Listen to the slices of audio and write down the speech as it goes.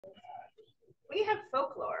we have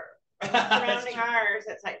folklore surrounding ours.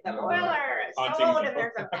 It's like the boiler is cold and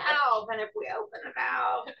there's a valve, and if we open the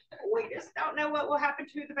valve, we just don't know what will happen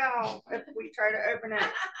to the valve if we try to open it.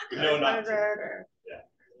 No, not to. Yeah.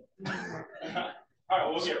 All right,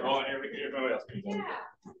 we'll get rolling here. Everybody else can go. Yeah.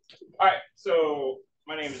 All right, so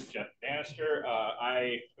my name is Bannister.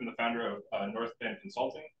 I am the founder of North Bend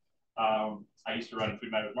Consulting. I used to run a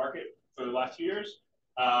food matters market for the last 2 years.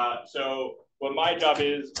 So what my job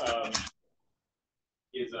is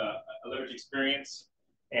leverage experience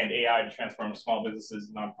and AI to transform small businesses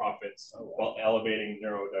and nonprofits while elevating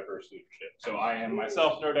neurodiverse leadership. So I am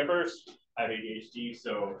myself neurodiverse. I have ADHD.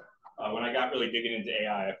 So when I got really digging into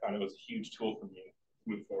AI, I found it was a huge tool for me to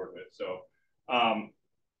move forward with. So our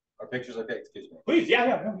pictures okay, excuse me. Please,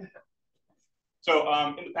 yeah. So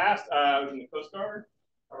in the past, I was in the Coast Guard.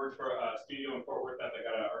 I worked for a studio in Fort Worth. I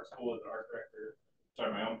got out of art school as an art director.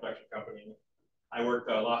 Started my own production company. I worked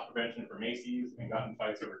loss prevention for Macy's and got in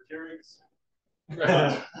fights over Keurigs.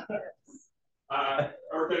 I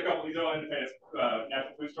worked at a couple of these other independent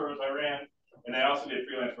national food stores I ran, and I also did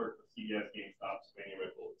freelance work for CVS, GameStop, Spanish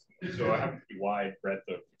Whipples. So I have a pretty wide breadth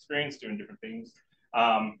of experience doing different things.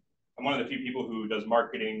 I'm one of the few people who does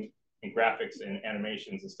marketing and graphics and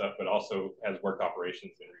animations and stuff, but also has work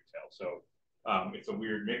operations in retail. So it's a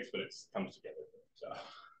weird mix, but it comes together. So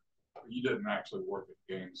you didn't actually work at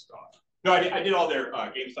GameStop. No, I did all their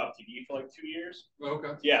GameStop TV for like 2 years.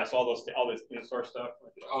 Okay. Yeah, so all this in-store stuff.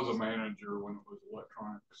 I was a manager when it was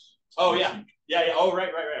electronics. Oh yeah. Oh right.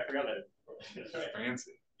 I forgot that.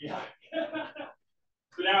 Fancy. Yeah.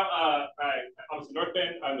 So now I was in North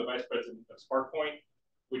Bend. I'm the vice president of SparkPoint,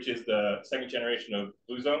 which is the second generation of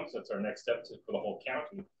Blue Zones. That's our next step for the whole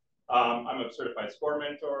county. I'm a certified SCORE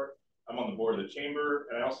mentor. I'm on the board of the chamber,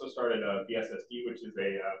 and I also started BSSD, which is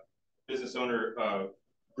a business owner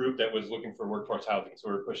group that was looking for workforce housing. So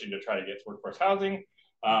we're pushing to try to get to workforce housing.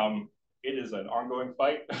 It is an ongoing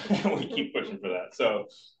fight. We keep pushing for that. So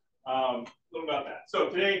a little about that. So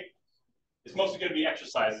today, it's mostly going to be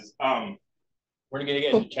exercises. We're going to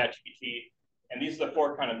get into ChatGPT. And these are the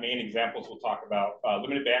 4 kind of main examples we'll talk about.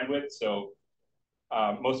 Limited bandwidth. So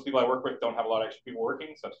most people I work with don't have a lot of extra people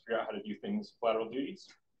working. So I have to figure out how to do things, collateral duties.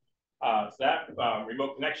 So that,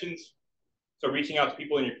 remote connections. So reaching out to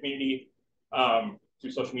people in your community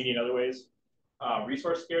through social media and other ways.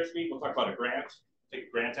 Resource scarcity, we'll talk about a grant. Take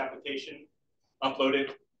a grant application, upload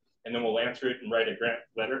it, and then we'll answer it and write a grant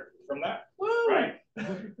letter from that. Woo! Right?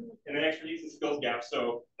 And then expertise and skills gap.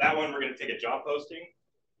 So that one, we're going to take a job posting.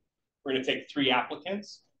 We're going to take 3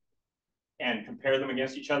 applicants and compare them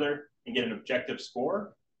against each other and get an objective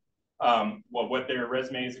score. What their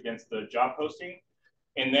resume is against the job posting.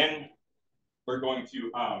 And then we're going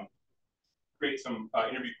to create some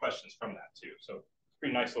interview questions from that too. So it's a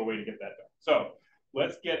pretty nice little way to get that done. So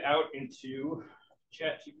let's get out into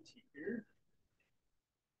ChatGPT here.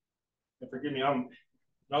 And forgive me, I'm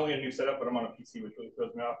not only a new setup, but I'm on a PC, which really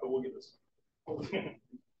throws me off, but we'll get this. All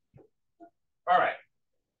right.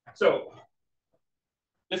 So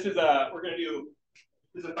this is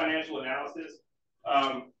this is a financial analysis.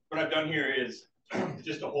 What I've done here is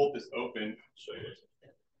just to hold this open. I'll show you this.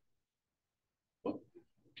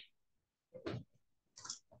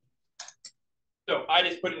 So I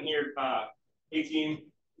just put in here, hey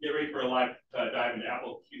team, get ready for a live dive into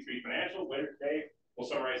Apple Q3 financials later today. We'll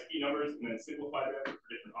summarize key numbers and then simplify them for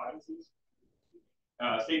different audiences.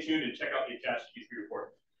 Stay tuned and check out the attached Q3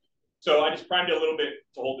 report. So I just primed it a little bit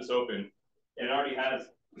to hold this open, and it already come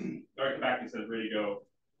back and says ready to go.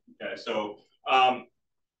 Okay, so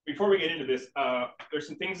before we get into this, there's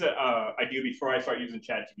some things that I do before I start using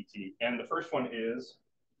ChatGPT, and the first one is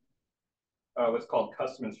what's called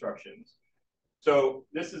custom instructions. So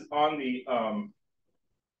this is on the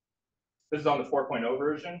 4.0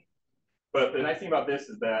 version, but the nice thing about this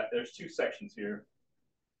is that there's 2 sections here.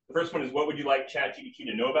 The first one is what would you like ChatGPT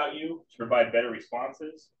to know about you to provide better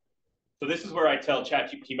responses. So this is where I tell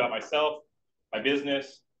ChatGPT about myself, my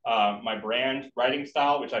business, my brand writing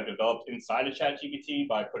style, which I've developed inside of ChatGPT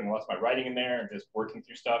by putting lots of my writing in there and just working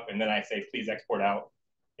through stuff. And then I say, please export out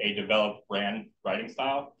a developed brand writing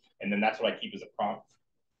style. And then that's what I keep as a prompt.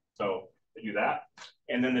 So I do that.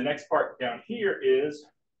 And then the next part down here is,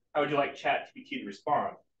 how would you like ChatGPT to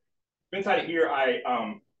respond? Inside of here, I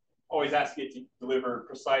always ask it to deliver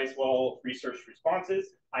precise, well-researched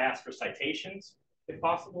responses. I ask for citations, if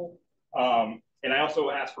possible. And I also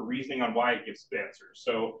ask for reasoning on why it gives answers.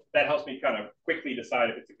 So that helps me kind of quickly decide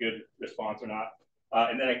if it's a good response or not.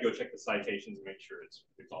 And then I go check the citations and make sure it's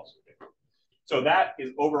also good. So that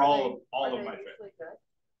is overall all of my training.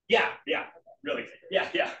 Yeah, really.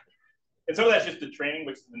 Yeah. And some of that's just the training,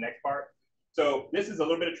 which is the next part. So this is a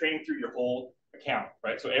little bit of training through your whole account,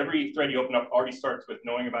 right? So every thread you open up already starts with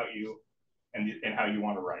knowing about you and how you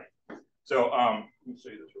want to write. So let me show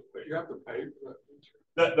you this real quick. You have to pay for that feature.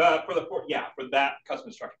 For that custom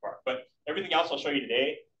instruction part. But everything else I'll show you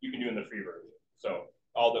today, you can do in the free version. So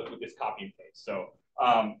all with this copy and paste. So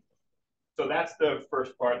so that's the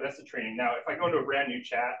first part. That's the training. Now, if I go into a brand new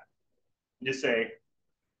chat and just say,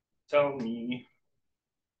 tell me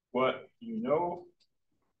what you know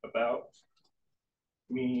about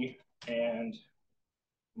me and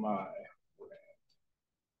my brand.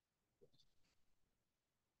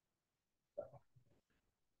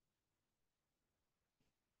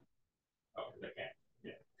 Oh, I can't.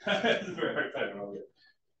 Yeah. This is very hard typing over here.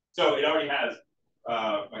 So it already has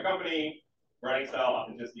my company, writing style,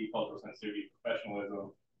 authenticity, cultural sensitivity,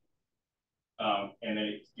 professionalism, and then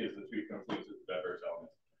it gives the three conclusive diverse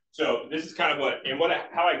elements. So this is kind of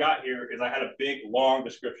how I got here is I had a big, long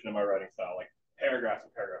description of my writing style, like paragraphs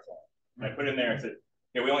and paragraphs long. And I put in there and said,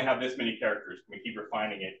 we only have this many characters. Can we keep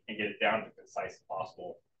refining it and get it down to concise as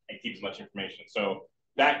possible and keep as much information? So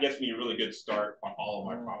that gets me a really good start on all of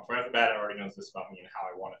my prompts. Right off the bat, it already knows this about me and how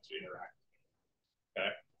I want it to interact.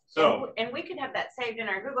 Okay. So, and we could have that saved in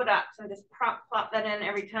our Google Docs and just plop that in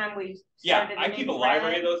every time we. I keep a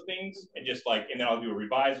library of those things and and then I'll do a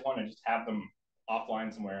revised one and just have them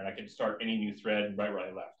offline somewhere, and I can start any new thread right where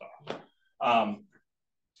I left off.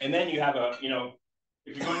 And then you have if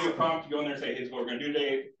you're going to do a prompt, you go in there and say, here's what we're going to do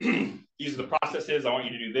today. These are the processes. I want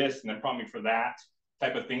you to do this, and then prompt me for that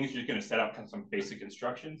type of things. You're going to set up some basic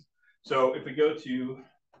instructions. So if we go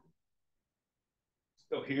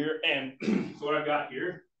here, and so what I've got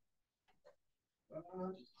here.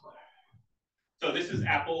 So this is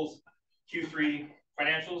Apple's Q3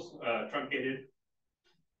 financials, truncated.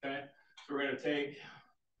 Okay, so we're going to take.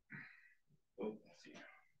 Let's see.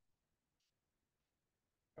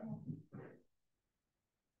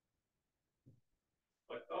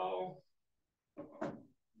 Select all.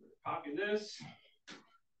 Copy this.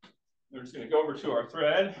 We're just going to go over to our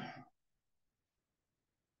thread.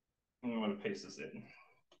 And I'm going to paste this in.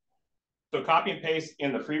 So copy and paste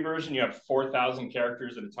in the free version, you have 4,000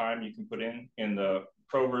 characters at a time you can put in. In the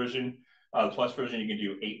pro version, the plus version, you can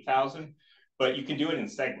do 8,000, but you can do it in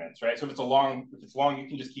segments, right? So if it's long, you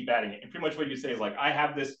can just keep adding it. And pretty much what you say is like, I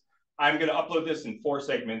have this, I'm going to upload this in 4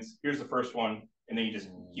 segments. Here's the first one. And then you just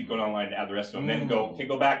keep going online to add the rest of them. Then can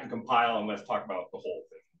go back and compile and let's talk about the whole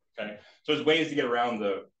thing, okay? So there's ways to get around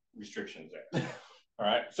the restrictions there. All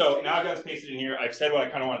right, so now I've got this pasted in here. I've said what I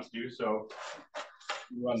kind of want to do, so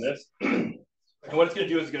run this. And what it's going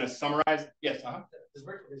to do is it's going to summarize. Yes,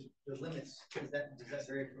 The limits, does that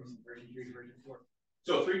vary from version 3 to version 4?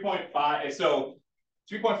 So 3.5. So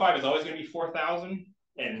 3.5 is always going to be 4,000,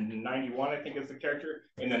 and 91 I think is the character,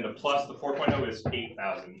 and then the plus the 4.0 is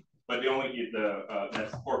 8,000. But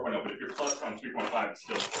that's 4.0. But if you're plus on 3.5, it's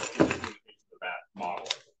still that model.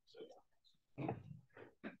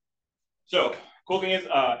 So cool thing is,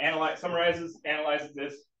 analyzes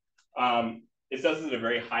this. It does it at a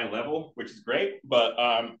very high level, which is great. But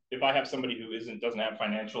if I have somebody who doesn't have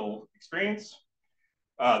financial experience,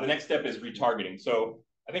 the next step is retargeting. So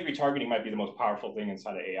I think retargeting might be the most powerful thing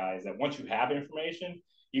inside of AI, is that once you have information,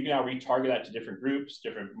 you can now retarget that to different groups,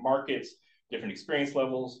 different markets, different experience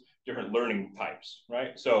levels, different learning types,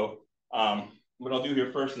 right? So what I'll do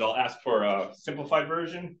here first is I'll ask for a simplified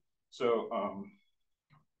version. So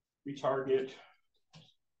retarget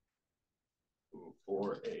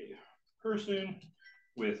for a person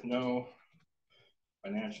with no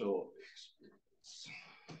financial experience.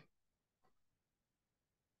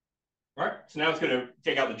 All right, so now it's going to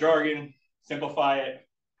take out the jargon, simplify it,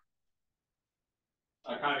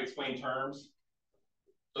 kind of explain terms.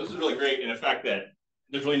 So this is really great in the fact that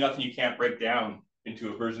there's really nothing you can't break down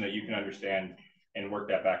into a version that you can understand and work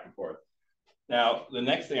that back and forth. Now, the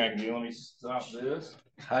next thing I can do, let me stop this.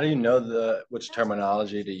 How do you know which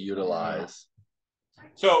terminology to utilize?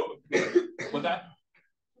 So, what's that?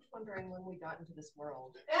 Wondering when we got into this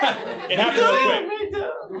world. It happened really quick.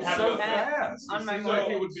 It was so fast. On my It seems like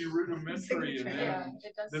it would be rudimentary, and then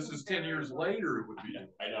this is 10 years later. It would be.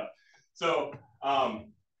 I know. So,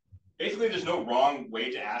 basically, there's no wrong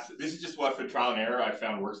way to ask it. This is just what, for trial and error, I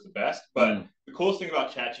found works the best. But the coolest thing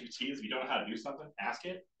about ChatGPT is if you don't know how to do something, ask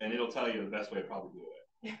it, and it'll tell you the best way to probably do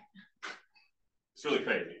it. It's really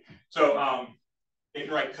crazy. So, it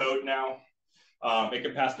can write code now. It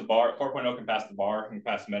can pass the bar. 4.0 can pass the bar. It can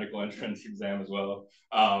pass the medical entrance exam as well.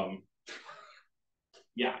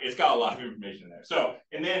 Yeah, it's got a lot of information there. So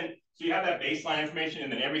you have that baseline information,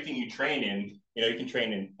 and then everything you train in, you can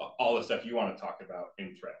train in all the stuff you want to talk about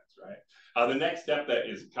in threads, right? The next step that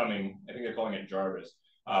is coming, I think they're calling it Jarvis,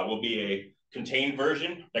 will be contained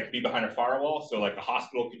version that could be behind a firewall. So like a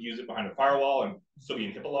hospital could use it behind a firewall and still be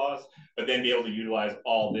in HIPAA laws, but then be able to utilize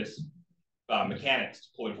all this mechanics to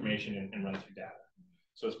pull information and run through data.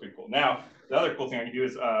 So it's pretty cool. Now, the other cool thing I can do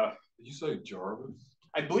is, did you say Jarvis?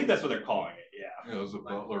 I believe that's what they're calling it. Yeah. Yeah, it was a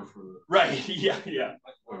butler for the right. Yeah.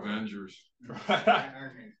 Avengers. So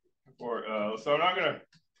I'm going to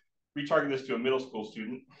retarget this to a middle school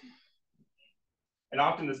student. And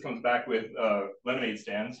often this comes back with lemonade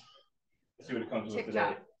stands. Let's see what it comes with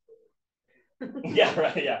today. Yeah,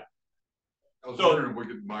 right, yeah. I was wondering if we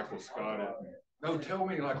could Michael Scott it. No, tell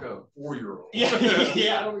me like a 4-year-old.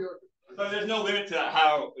 Yeah. So there's no limit to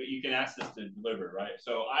how you can ask this to deliver, right?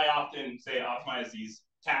 So I often say optimize these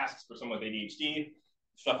tasks for someone with ADHD,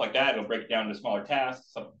 stuff like that. It'll break it down into smaller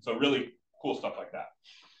tasks. So really cool stuff like that.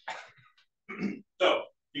 So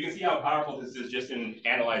you can see how powerful this is just in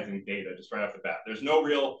analyzing data just right off the bat. There's no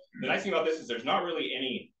real, the nice thing about this is there's not really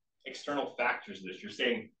any external factors to this. You're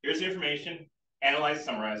saying, here's the information, analyze,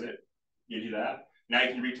 summarize it. You do that. Now you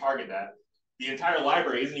can retarget that. The entire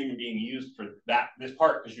library isn't even being used for this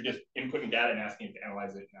part because you're just inputting data and asking it to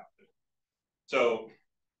analyze it and output it. So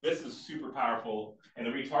this is super powerful, and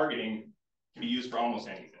the retargeting can be used for almost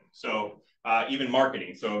anything. So even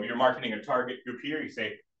marketing. So if you're marketing a target group here, you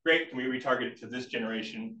say, great, can we retarget it to this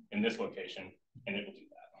generation in this location? And it will do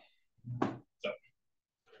that. So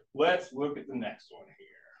let's look at the next one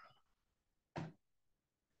here.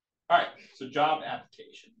 All right, so job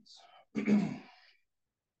applications.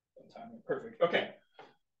 Perfect. Okay.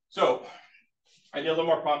 So I did a little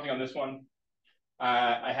more prompting on this one.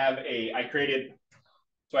 I created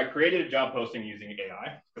a job posting using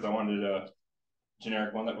AI because I wanted a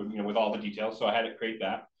generic one that would, with all the details. So I had to create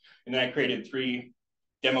that. And then I created 3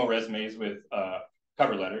 demo resumes with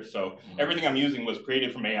cover letters. So everything I'm using was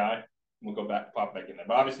created from AI. We'll go back, pop back in there.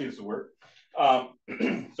 But obviously this will work.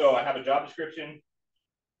 So I have a job description.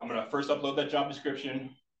 I'm going to first upload that job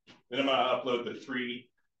description. Then I'm going to upload the 3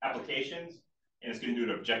 applications, and it's going to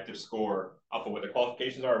do an objective score off of what the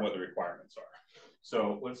qualifications are and what the requirements are.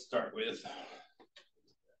 So let's start with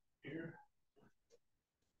here.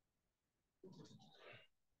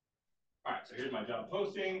 All right, so here's my job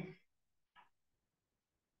posting.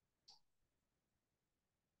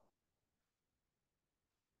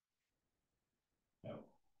 No,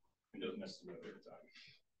 it doesn't mess with it every time.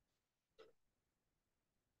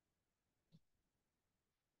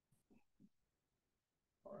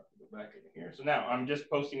 All right, go back in here. So now I'm just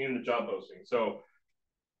posting in the job posting. So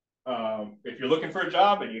if you're looking for a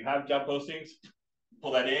job and you have job postings,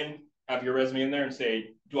 pull that in, have your resume in there and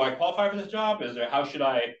say, do I qualify for this job? How should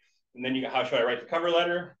I write the cover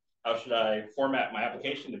letter? How should I format my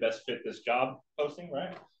application to best fit this job posting,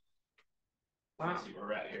 right? Wow. Let's see where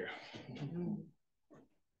we're at here.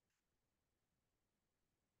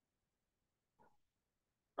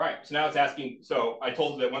 All right, so now it's asking, so I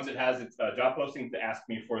told it that once it has its job posting to ask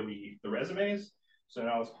me for the resumes. So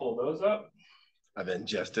now let's pull those up. I've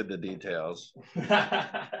ingested the details.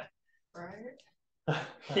 Right. All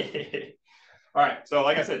right, so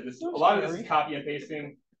like I said, a lot of this is copy and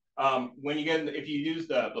pasting. When you if you use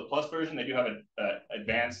the plus version, they do have an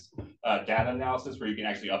advanced data analysis where you can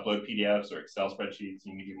actually upload PDFs or Excel spreadsheets,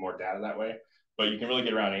 and you can do more data that way. But you can really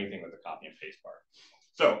get around anything with the copy and paste part.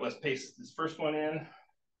 So let's paste this first one in.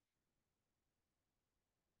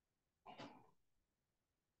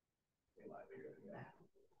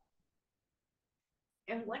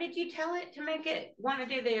 And what did you tell it to make it want to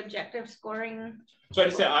do the objective scoring? So I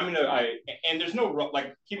just said, and there's no,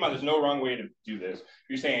 keep in mind, there's no wrong way to do this.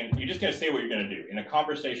 You're saying, you're just going to say what you're going to do in a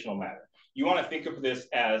conversational manner. You want to think of this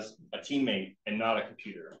as a teammate and not a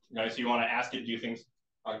computer. Right? So you want to ask it to do things.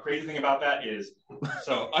 Crazy thing about that is,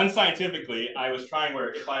 so unscientifically, I was trying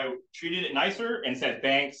where if I treated it nicer and said,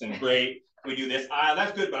 thanks and great, we do this,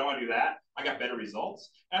 that's good, but I want to do that, I got better results.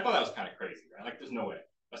 And I thought that was kind of crazy, right? Like, there's no way.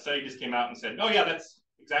 A study just came out and said, oh yeah, that's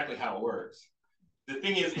exactly how it works. The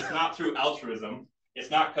thing is, it's not through altruism. It's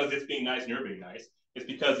not because it's being nice and you're being nice. It's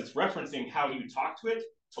because it's referencing how you talk to it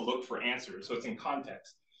to look for answers. So it's in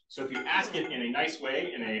context. So if you ask it in a nice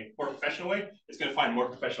way, in a more professional way, it's going to find more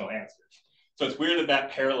professional answers. So it's weird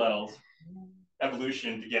that parallels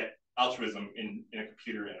evolution to get altruism in a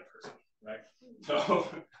computer and a person, right? So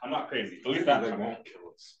I'm not crazy. Believe that. They won't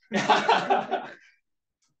kill us.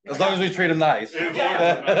 As long as we treat them nice. I'm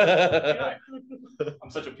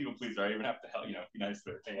such a people pleaser. I even have to be nice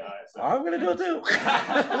to AI. So. I'm gonna do it too.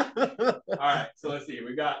 All right. So let's see.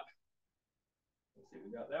 We got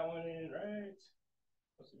that one in, right?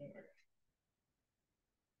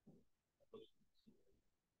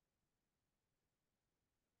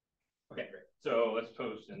 Okay, great. So let's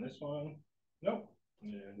post in this one. Nope.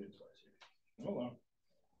 I'm gonna do it twice here. Hold on.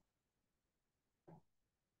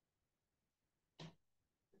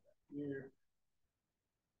 Here.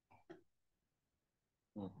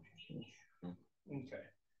 Okay,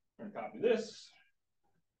 we're gonna copy this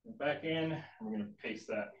back in. We're gonna paste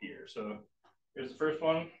that here. So here's the first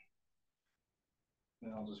one.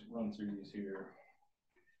 And I'll just run through these here.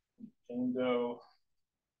 Tango.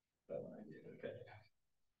 That one I did. Okay.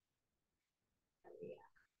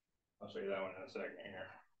 I'll show you that one in a second here.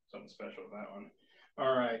 Something special with that one.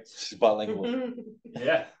 All right. She's bilingual.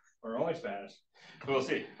 Yeah, we're only Spanish. So we'll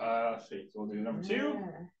see. Let's see. So we'll do number 2.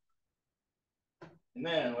 And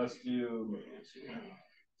then let's do.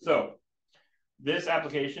 So this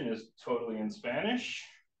application is totally in Spanish.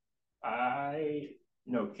 I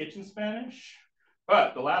know kitchen Spanish,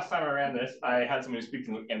 but the last time I ran this, I had somebody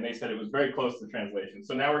speaking and they said it was very close to the translation.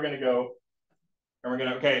 So now we're going to go and we're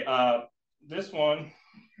going to, okay, this one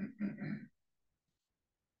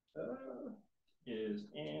is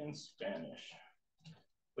in Spanish.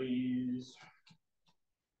 Please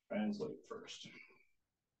translate first.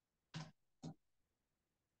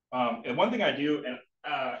 And one thing I do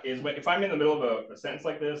is if I'm in the middle of a sentence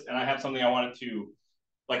like this and I have something I wanted to,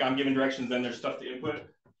 like I'm giving directions, then there's stuff to input.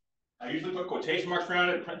 I usually put quotation marks around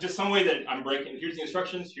it, just some way that I'm breaking. Here's the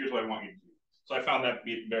instructions. Here's what I want you to do. So I found that to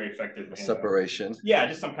be very effective. Separation. Yeah,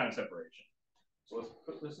 just some kind of separation. So let's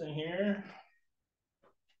put this in here.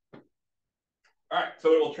 All right,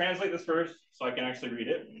 so it will translate this first so I can actually read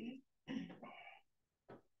it.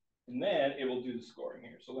 And then it will do the scoring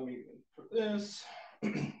here. So let me put this.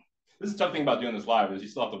 This is the tough thing about doing this live is you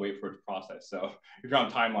still have to wait for it to process. So if you're on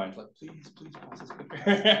timelines, like please process quicker.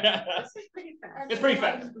 This is pretty fast. It's pretty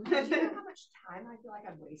fast. Do you know how much time I feel like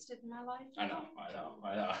I've wasted in my life? I know.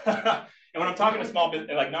 And when I'm talking to small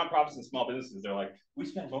business, like nonprofits and small businesses, they're like, we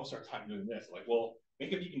spend most of our time doing this. Like, well,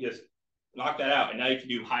 think if you can just knock that out, and now you can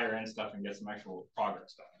do higher end stuff and get some actual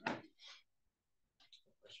progress stuff.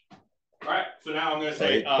 All right, so now I'm going to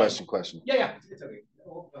say question. Yeah. It's okay.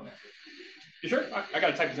 We'll go back. You sure? I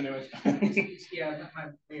got to type this anyways. Yeah, that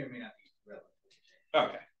may or may not be relevant.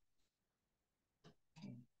 Okay.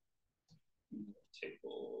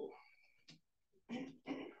 Table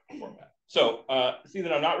format. So see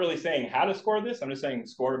that I'm not really saying how to score this. I'm just saying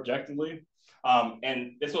score objectively.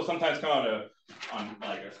 And this will sometimes come out on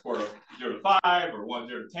like a score of 0 to 5 or 1,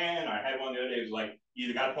 0 to 10. I had one the other day. It was like you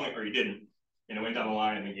either got a point or you didn't. And it went down the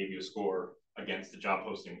line and then gave you a score against the job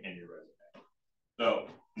posting and your resume. So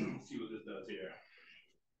let's see what this does here.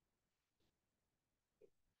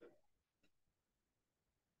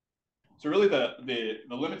 So really the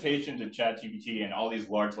limitation to ChatGPT and all these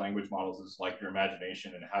large language models is like your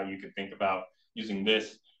imagination and how you can think about using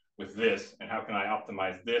this with this and how can I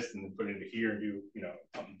optimize this and then put it into here and do, you know,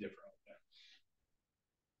 something different.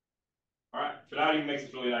 All right, so now you can make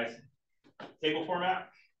this really nice table format.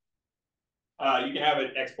 You can have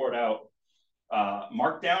it export out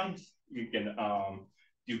markdowns. You can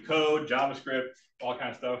do code, JavaScript, all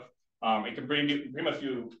kinds of stuff. It can pretty much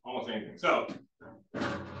do almost anything. So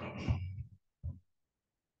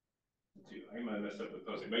I might have messed up with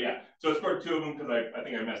posting, but yeah. So it's for 2 of them because I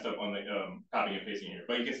think I messed up on the copying and pasting here.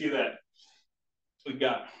 But you can see that we've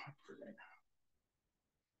got.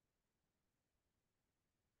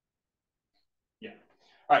 Yeah.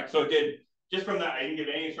 All right. So it did just from that. I didn't give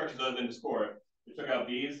any instructions other than to score it. It took out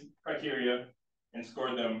these criteria and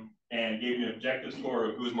scored them and gave me an objective score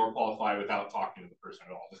of who's more qualified without talking to the person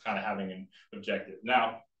at all. Just kind of having an objective.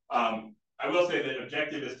 Now, I will say that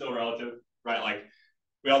objective is still relative, right? Like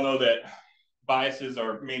we all know that biases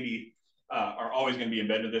are maybe are always going to be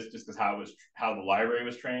embedded in this just because how the library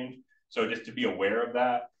was trained. So just to be aware of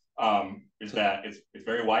that is that it's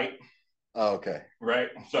very white. Oh, okay. Right.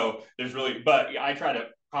 So there's really, but I try to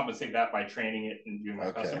compensate that by training it and doing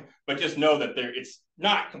my custom. But just know that it's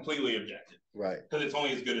not completely objective. Right. Because it's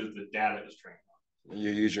only as good as the data is trained on.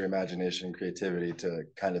 You use your imagination and creativity to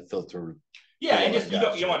kind of filter. Yeah, and just you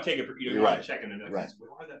don't want to take it for you want to check in and right.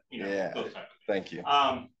 You know, yeah. Those type of things. Thank you.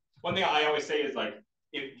 One thing I always say is like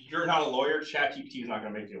if you're not a lawyer, ChatGPT is not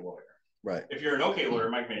going to make you a lawyer. Right. If you're an okay lawyer,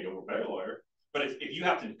 it might make you a better lawyer. But if you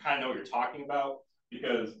have to kind of know what you're talking about,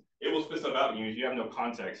 because it will spit stuff out and you have no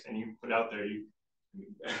context and you put it out there, you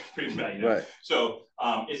pretty bad, you know? Right. So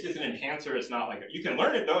it's just an enhancer. It's not like you can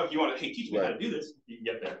learn it though if you want to. Hey, teach me how to do this. You can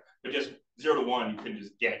get there. But just 0 to 1, you can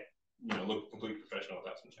just get look completely professional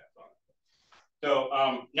without some chat on it. So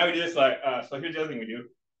now we do this like so. Here's the other thing we do.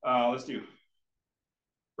 Let's do.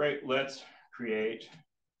 Great. Let's create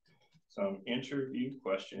some interview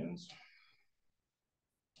questions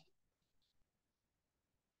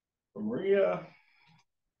for Maria.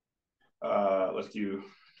 Let's do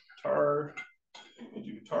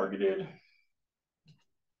targeted.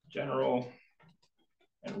 general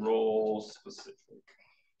and role specific.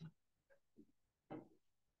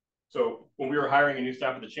 So when we were hiring a new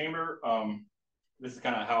staff at the chamber, this is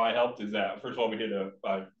kind of how I helped. Is that first of all we did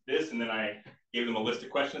this, and then I gave them a list of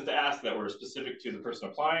questions to ask that were specific to the person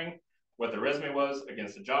applying, what their resume was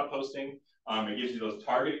against the job posting. It gives you those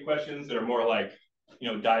targeted questions that are more like,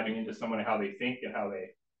 diving into someone and how they think and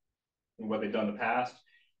what they've done in the past.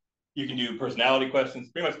 You can do personality questions.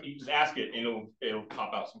 Pretty much, you just ask it, and it'll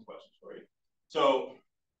pop out some questions for you. So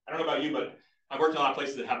I don't know about you, but I've worked in a lot of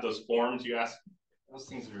places that have those forms. You ask those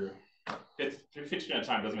things are 50% of the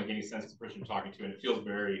time doesn't make any sense to the person you're talking to, and it feels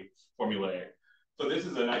very formulaic. So this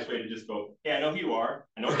is a nice way to just go, hey, I know who you are.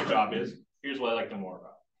 I know what your job is. Here's what I'd like to know more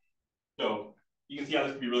about. So you can see how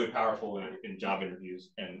this can be really powerful in job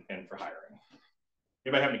interviews and for hiring.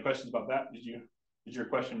 Anybody have any questions about that? Did your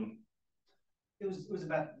question? It was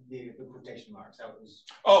about the quotation marks. How it was.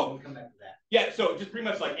 Oh, we'll come back to that. Yeah. So just pretty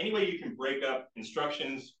much like any way you can break up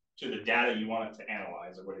instructions to the data you want it to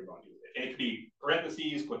analyze or what you're going to do with it. And it could be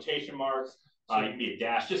parentheses, quotation marks. It could be a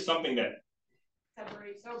dash, just something that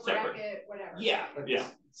separate, bracket, whatever. Yeah. But yeah.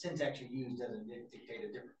 Syntax you use doesn't dictate a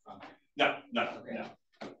different function. No. Okay.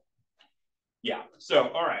 No. Yeah. So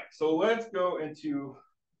all right. So let's go into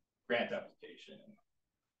grant application.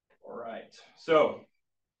 All right. So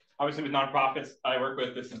obviously with nonprofits I work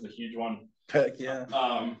with, this is a huge one. Heck yeah.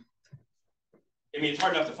 It's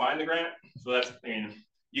hard enough to find the grant. So that's,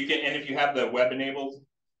 you can, and if you have the web enabled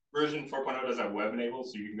version, 4.0 does have web enabled,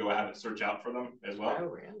 so you can go have it search out for them as well. Oh,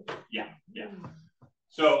 really? Yeah.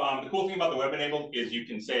 So the cool thing about the web enabled is you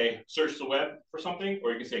can say search the web for something,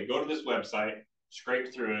 or you can say go to this website,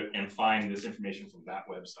 scrape through it, and find this information from that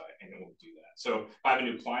website, and it will do that. So if I have a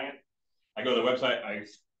new client, I go to the website,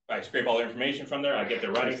 I scrape all the information from there, I get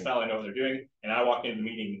their writing style, I know what they're doing, and I walk into the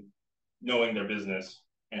meeting knowing their business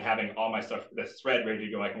and having all my stuff, that's thread ready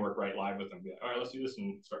to go. I can work right live with them. Be like, all right, let's do this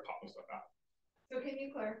and start popping stuff out. So can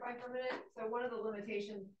you clarify for a minute? So one of the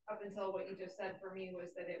limitations up until what you just said for me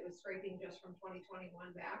was that it was scraping just from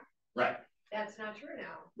 2021 back. Right. That's not true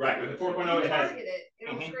now. Right. With the 4.0, it has.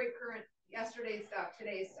 It'll scrape current, yesterday's stuff,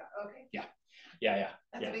 today's stuff. Okay. Yeah.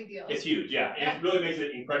 That's a big deal. It's huge. Yeah. And it really makes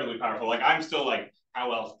it incredibly powerful. Like I'm still like,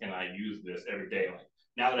 how else can I use this every day? Like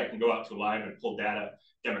now that I can go out to live and pull data,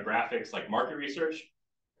 demographics, like market research.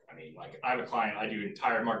 Like I have a client, I do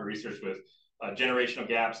entire market research with generational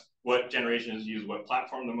gaps, what generations use what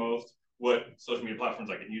platform the most, what social media platforms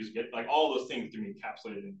I can use, get like all those things to be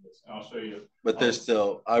encapsulated in this. And I'll show you. But there's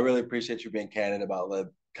still, I really appreciate you being candid about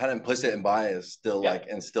kind of implicit and bias still like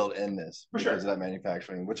instilled in this because of that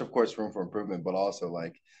manufacturing, which of course room for improvement, but also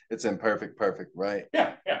like it's imperfect, right?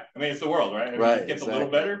 Yeah. It's the world, right? It gets a little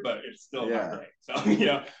better, but it's still not great. So, Thank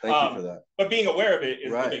you for that. But being aware of it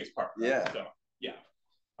is the biggest part. Right? Yeah. So,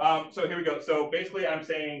 so here we go. So basically I'm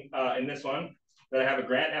saying in this one that I have a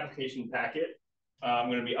grant application packet. I'm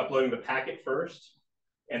going to be uploading the packet first,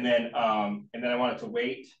 and then I want it to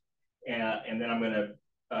wait, and then I'm going to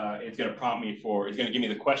it's going to prompt me for, it's going to give me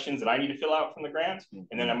the questions that I need to fill out from the grant, and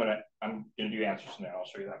then I'm going to do answers from there. I'll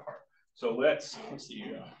show you that part. So let's see.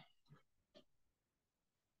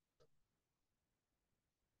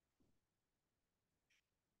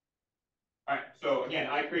 All right. So again,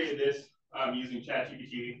 I created this using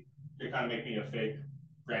ChatGPT to kind of make me a fake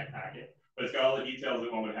grant packet, but it's got all the details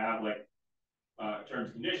that one would have, like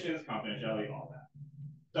terms and conditions, confidentiality, and all that.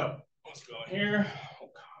 So let's go in here. We'll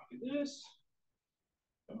copy this.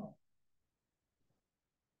 Come on.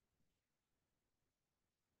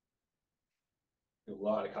 Do a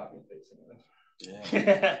lot of copy and pasting in this.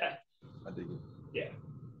 Yeah. I dig it. Yeah.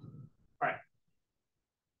 All right.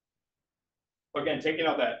 So again, taking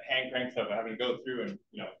out that hand crank stuff, having to go through and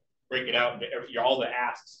break it out into all the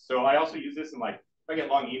asks. So I also use this in like, if I get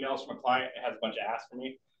long emails from a client that has a bunch of asks for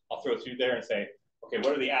me, I'll throw it through there and say, okay,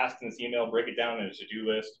 what are the asks in this email? Break it down in a to-do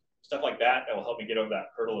list, stuff like that. That will help me get over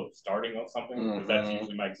that hurdle of starting on something, because that's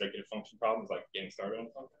usually my executive function problem, is like getting started on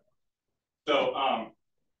something. So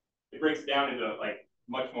it breaks it down into like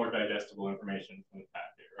much more digestible information from the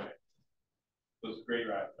packet, right? So it's great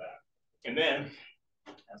right with that. And then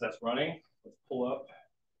as that's running, let's pull up.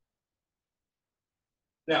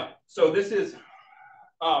 Now, so this is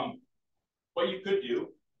what you could do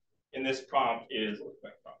in this prompt is,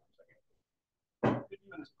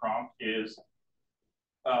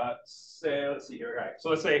 say, let's see here. All right. So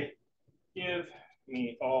let's say, give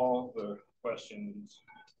me all the questions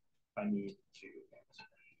I need to answer.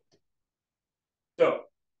 So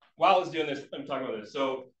while I was doing this, let me talk about this.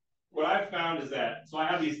 So what I've found is that, so I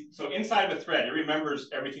have these, so inside of a thread, it remembers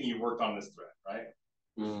everything you worked on this thread, right?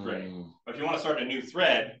 Which is great. But if you want to start a new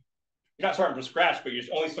thread, you're not starting from scratch, but you're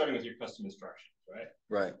only starting with your custom instructions, right?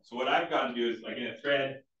 Right. So what I've got to do is like in a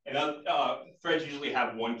thread, and threads usually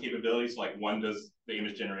have one capability. So like one does the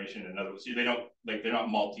image generation, and another, so they don't like they're not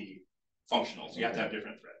multi-functional. So you have to have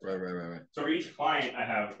different threads. Right. So for each client, I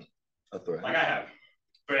have a thread. Like I have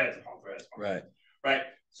threads upon threads. Right.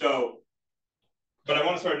 So, but I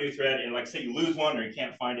want to start a new thread, and like say you lose one or you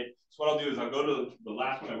can't find it. So what I'll do is I'll go to the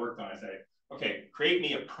last one I worked on. I say, okay, create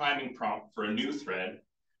me a priming prompt for a new thread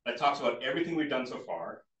that talks about everything we've done so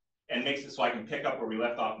far and makes it so I can pick up where we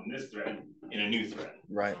left off in this thread in a new thread.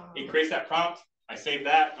 Right. It creates that prompt. I save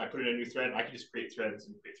that. I put it in a new thread. And I can just create threads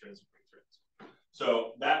and create threads and create threads.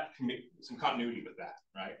 So that can make some continuity with that,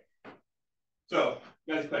 right? So,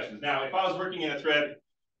 guys, questions. Now, if I was working in a thread,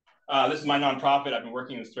 this is my nonprofit. I've been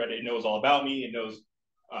working in this thread. It knows all about me. It knows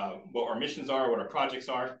what our missions are, what our projects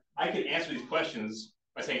are. I could answer these questions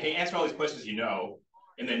by saying, hey, answer all these questions you know,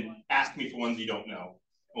 and then ask me for ones you don't know.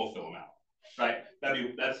 And we'll fill them out, right?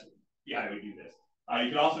 That's how we do this. You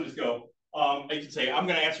can also just go, you can say, I'm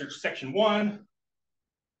going to answer section 1.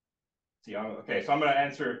 See, okay, so I'm going to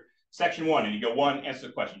answer section 1, and you go 1, answer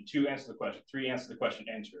the question, 2, answer the question, 3, answer the question,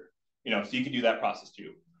 enter. You know, so you can do that process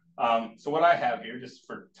too. So what I have here, just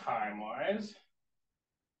for time-wise,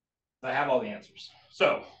 I have all the answers.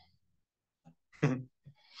 So I'm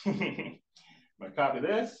gonna copy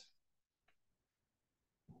this,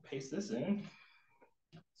 paste this in.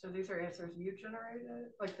 So these are answers you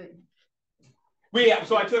generated, like the.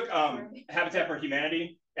 So I took Habitat for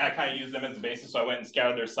Humanity, and I kind of used them as the basis. So I went and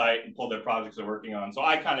scoured their site and pulled their projects they're working on. So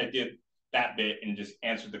I kind of did that bit and just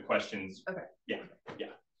answered the questions. Okay. Yeah.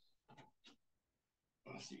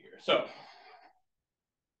 Let's see here. So,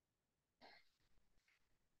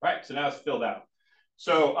 right. So now it's filled out.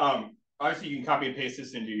 So obviously you can copy and paste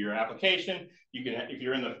this into your application. You can, if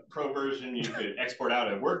you're in the pro version, you could export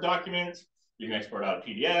out a Word document. You can export out a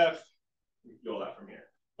PDF. You can do all that from here.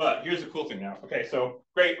 But here's the cool thing now. Okay, so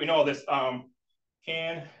great, we know all this.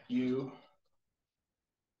 Can you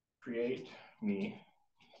create me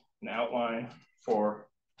an outline for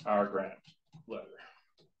our grant letter?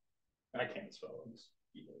 I can't spell this.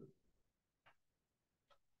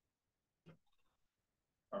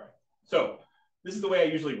 All right. So this is the way I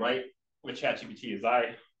usually write with ChatGPT. Is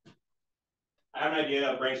I have an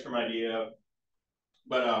idea, a brainstorm idea,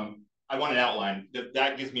 but I want an outline.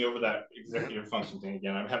 That gives me over that executive function thing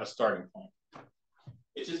again. I have a starting point.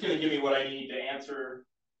 It's just going to give me what I need to answer,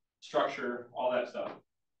 structure, all that stuff.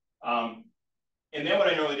 And then what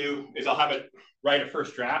I normally do is I'll have it write a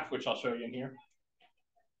first draft, which I'll show you in here.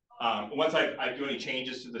 Once I do any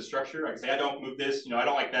changes to the structure, I can say, I don't move this, I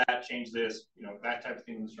don't like that, change this, that type of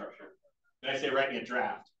thing in the structure. Then I say, write me a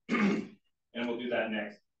draft, and we'll do that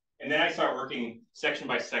next. And then I start working section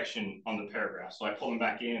by section on the paragraph. So I pull them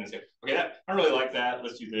back in and say, okay, I don't really like that,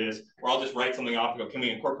 let's do this. Or I'll just write something off and go, can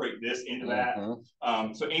we incorporate this into that?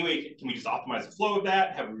 So anyway, can we just optimize the flow of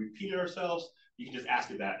that? Have we repeated ourselves? You can just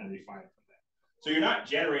ask it that and refine it from that. So you're not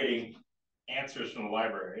generating answers from the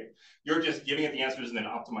library. You're just giving it the answers and then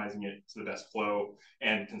optimizing it to the best flow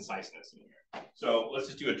and conciseness in here. So let's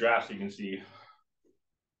just do a draft so you can see.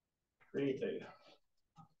 Create data.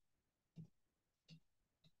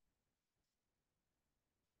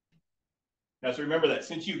 Now, so remember that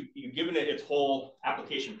since you've given it its whole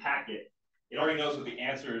application packet, it already knows what the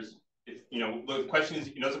answers, the questions,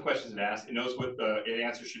 it knows the questions it asks, it knows what the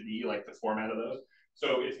answer should be, like the format of those.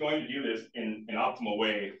 So it's going to do this in an optimal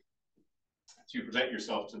way to present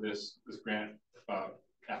yourself to this grant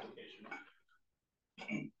application.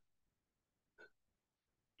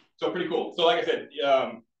 So pretty cool. So like I said,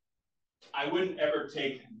 I wouldn't ever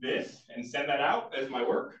take this and send that out as my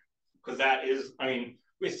work, because that is,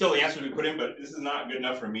 it's still the answer we put in, but this is not good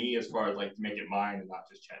enough for me as far as like to make it mine and not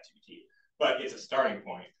just ChatGPT. But it's a starting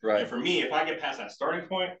point. Right. And for me, if I get past that starting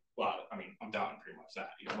point, well, I'm done pretty much that.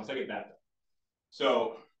 Once I get that done.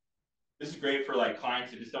 So this is great for like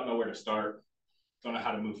clients who just don't know where to start, don't know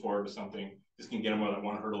how to move forward with something. Just can get them over that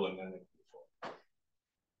one hurdle and then they can move forward.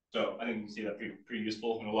 So I think you can see that pretty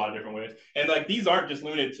useful in a lot of different ways. And like these aren't just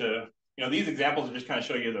limited to, these examples are just kind of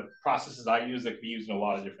show you the processes I use that can be used in a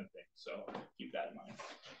lot of different things. So keep that in mind.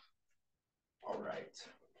 All right.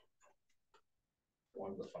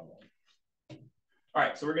 One of the fun one. All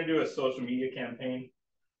right, so we're going to do a social media campaign,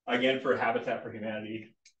 again, for Habitat for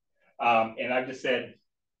Humanity. And I've just said,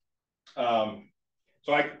 so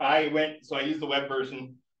I used the web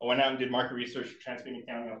version. I went out and did market research for Transylvania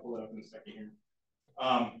County. I'll pull it up in a second here.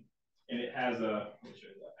 And it has a, let me show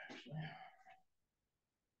you that actually.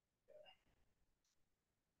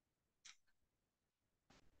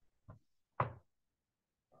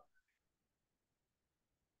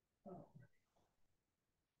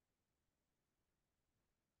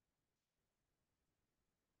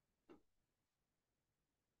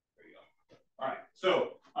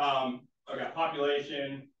 So I've got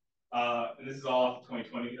population, and this is all off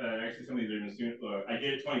 2020. Actually, some of these are even soon. I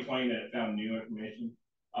did it 2020, then it found new information.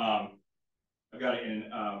 I've got it in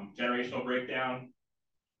generational breakdown.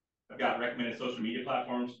 I've got recommended social media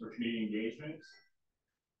platforms for community engagements.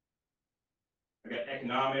 I've got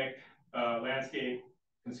economic landscape,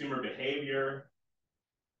 consumer behavior.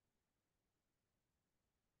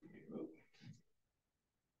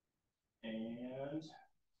 And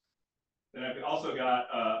then I've also got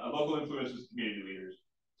a local influencers, community leaders.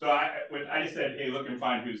 So I just said, hey, look and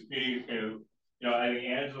find who's community, I think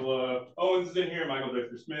Angela Owens is in here, Michael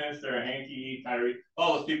Dexter Smith, Sarah Hankey, Tyree,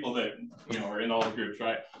 all those people that, are in all the groups,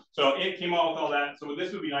 right? So it came out with all that. So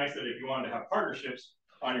this would be nice that if you wanted to have partnerships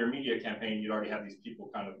on your media campaign, you'd already have these people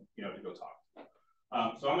kind of, to go talk.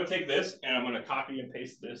 So I'm going to take this and I'm going to copy and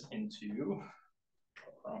paste this into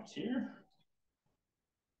a prompt here.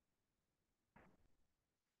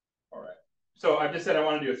 All right. So I just said I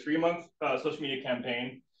want to do a 3-month social media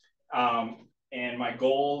campaign, and my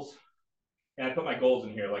goals, and I put my goals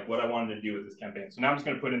in here, like what I wanted to do with this campaign. So now I'm just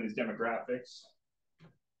going to put in these demographics.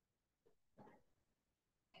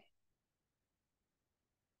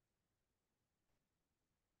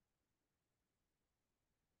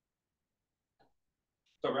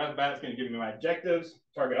 So right off the bat, it's going to give me my objectives,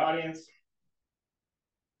 target audience.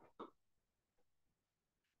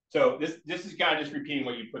 So this is kind of just repeating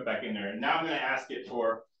what you put back in there. And now I'm going to ask it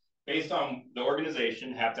for, based on the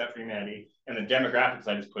organization, Habitat for Humanity, and the demographics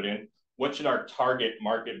I just put in, what should our target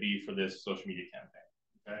market be for this social media campaign?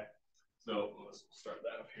 Okay. So let's start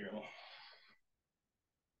that up here.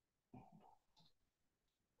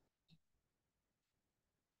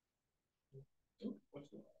 What's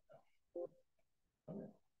going on now? Okay.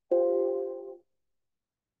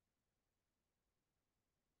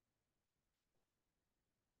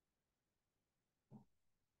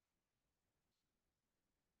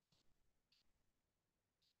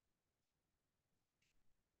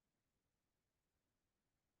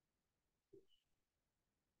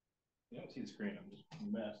 You don't see the screen. I'm just a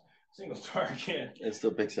mess. Single target. It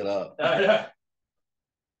still picks it up. Yeah.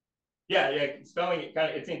 Spelling it kind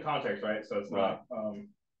of, it's in context, right? So it's not.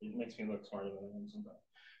 It makes me look smarter than I am sometimes.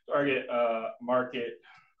 Target market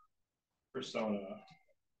persona.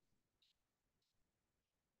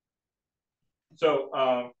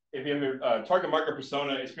 So if you have a target market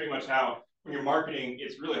persona, it's pretty much how when you're marketing,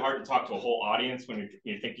 it's really hard to talk to a whole audience when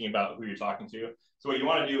you're thinking about who you're talking to. So what you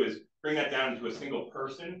want to do is bring that down to a single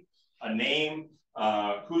person, a name,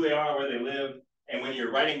 who they are, where they live. And when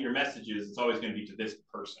you're writing your messages, it's always going to be to this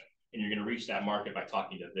person. And you're going to reach that market by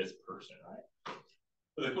talking to this person, right?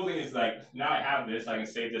 So the cool thing is, like, now I have this, I can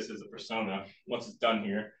save this as a persona. Once it's done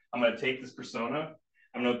here, I'm going to take this persona,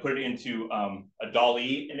 I'm going to put it into a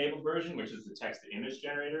DALL-E enabled version, which is the text to image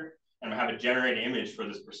generator. And I have a generate image for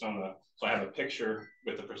this persona. So I have a picture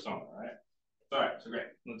with the persona, right? All right, so great.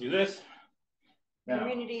 We'll do this. Now.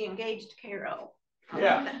 Community engaged Carol.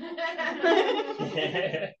 Yeah.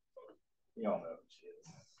 You all know who she is.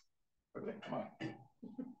 Okay, come on.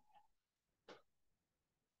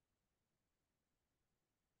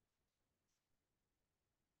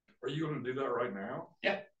 Are you going to do that right now?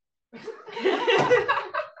 Yeah.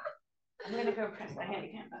 I'm going to go press the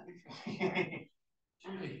handicap button.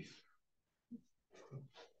 Jeez.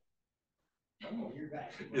 Oh, you're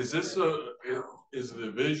back. Is this is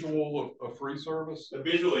the visual a free service? The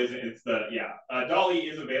visual is, it's the, DALL-E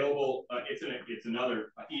is available. It's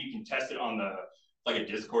another, I think you can test it on the, like a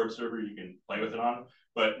Discord server you can play with it on.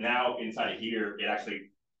 But now inside of here, it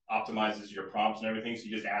actually optimizes your prompts and everything. So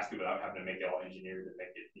you just ask it without having to make it all engineered and make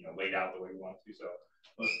it, laid out the way you want to. So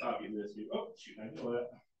let's copy this. Oh, shoot, I know that.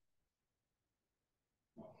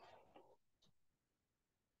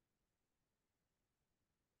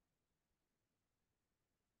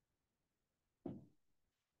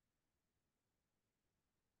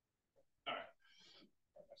 All right.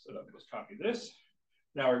 So let's copy this.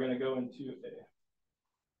 Now we're going to go into a,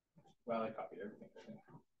 well, I copied everything.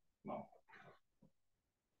 Come on.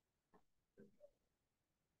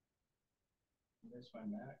 There's my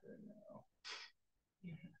Mac right now.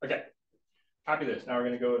 Okay, copy this. Now we're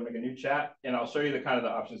going to go and make a new chat, and I'll show you the kind of the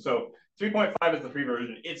options. So 3.5 is the free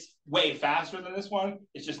version. It's way faster than this one.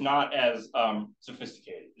 It's just not as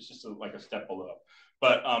sophisticated. It's just like a step below.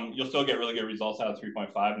 But you'll still get really good results out of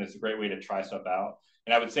 3.5, and it's a great way to try stuff out.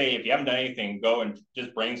 And I would say if you haven't done anything, go and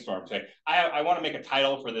just brainstorm. Say, I want to make a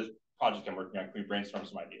title for this project I'm working on. Can we brainstorm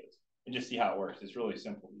some ideas? And just see how it works. It's really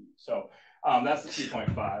simple. So that's the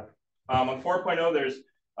 3.5. On 4.0, there's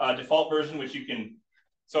a default version, which you can.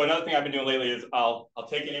 So another thing I've been doing lately is I'll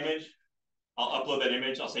take an image, I'll upload that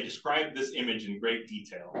image. I'll say, describe this image in great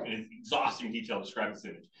detail, in exhausting detail, describe this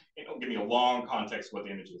image. It'll give me a long context of what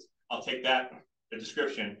the image is. I'll take that, the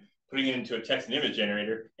description, putting it into a text and image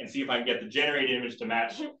generator, and see if I can get the generated image to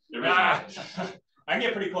match the original image. I can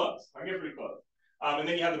get pretty close. And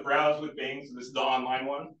then you have the browse with Bing. So this is the online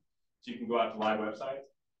one. So you can go out to live websites.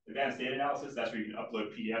 Advanced data analysis, that's where you can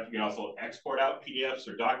upload PDF. You can also export out PDFs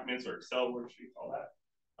or documents or Excel worksheets, all that.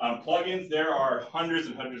 Plugins, there are hundreds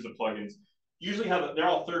and hundreds of plugins. Usually they're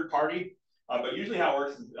all third party, but usually how it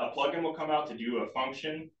works is a plugin will come out to do a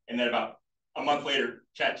function, and then about a month later,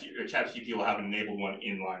 ChatGPT will have an enabled one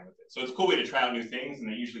in line with it. So it's a cool way to try out new things,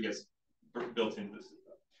 and it usually gets built into the system.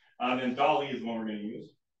 Then DALL-E is the one we're going to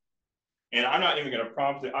use. And I'm not even going to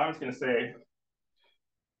prompt it. I'm just going to say,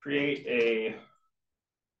 create a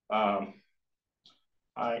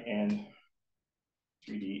high-end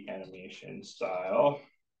 3D animation style.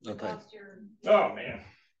 Okay. Oh, man.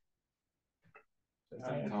 I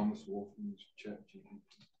think Thomas Wolfe used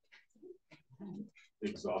ChatGPT.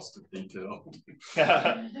 Exhaustive detail.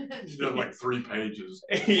 He's done like 3 pages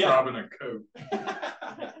describing a code.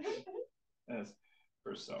 That's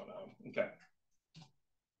persona. Okay.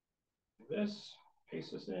 This,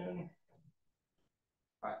 paste this in.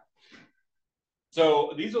 All right.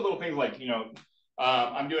 So these are little things like,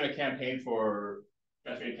 I'm doing a campaign for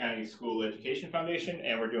Pennsylvania County School Education Foundation,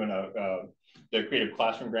 and we're doing the Creative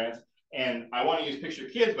Classroom grants. And I want to use picture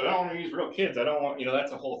kids, but I don't want to use real kids. I don't want,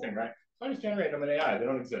 that's a whole thing, right? So I just generate them in AI. They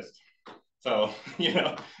don't exist. So, you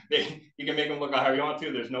can make them look however you want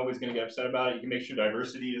to. There's nobody's going to get upset about it. You can make sure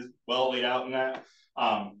diversity is well laid out in that.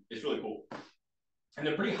 It's really cool. And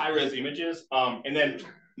they're pretty high-res images. And then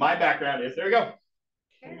my background is, there you go.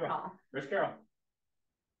 Carol. There's Carol.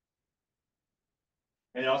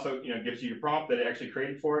 And it also, gives you your prompt that it actually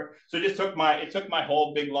created for it. So it took my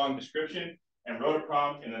whole big long description and wrote a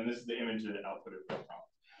prompt, and then this is the image that it outputted for the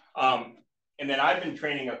prompt. And then I've been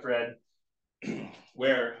training a thread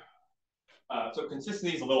where, so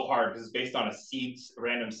consistency is a little hard because it's based on a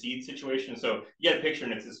random seed situation. So you get a picture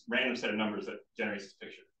and it's this random set of numbers that generates this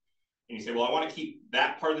picture. And you say, well, I want to keep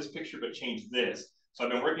that part of this picture, but change this. So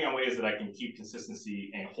I've been working on ways that I can keep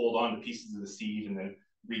consistency and hold on to pieces of the seed and then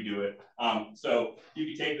redo it. So you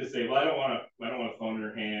can take this, say, well, I don't want a phone in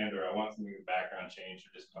her hand, or I want something in the background change,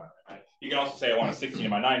 or just right? You can also say I want a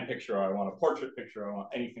 16:9 picture, or I want a portrait picture, or I want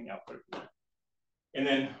anything else. And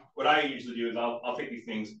then what I usually do is I'll take these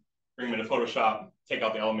things, bring them into Photoshop, take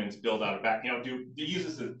out the elements, build out a back, use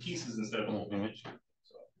this as pieces instead of a whole image.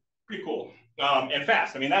 So pretty cool and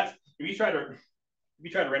fast. I mean, that's if you try to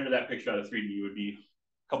render that picture out of 3D, it would be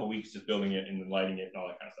a couple weeks just building it and then lighting it and all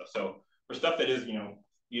that kind of stuff. So for stuff that is,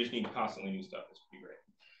 you just need constantly new stuff. It's pretty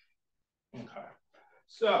great. Okay.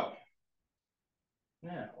 So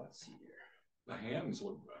now let's see here. The hands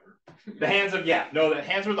look better. The hands the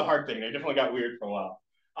hands were the hard thing. They definitely got weird for a while.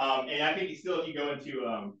 And I think if you go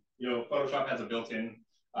into, Photoshop has a built-in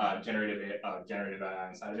generative AI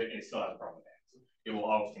inside of it, and it still has a problem with hands. It will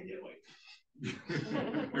always get like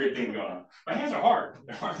weird things going on. My hands are hard.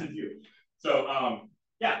 They're hard to do. So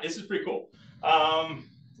this is pretty cool.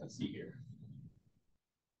 Let's see here.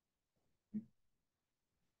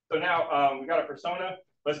 So now we got a persona.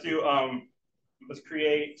 Let's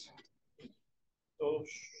create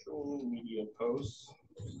social media posts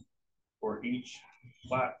for each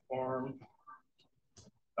platform.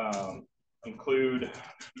 Include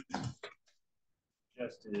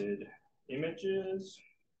suggested images,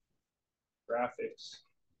 graphics,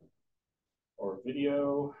 or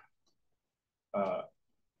video,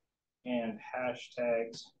 and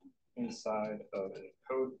hashtags inside of a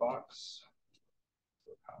code box.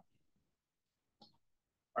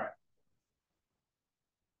 All right.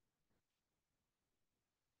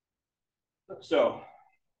 So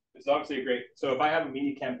it's obviously so if I have a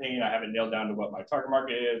media campaign, I have it nailed down to what my target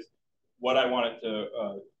market is, what I want it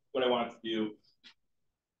to do.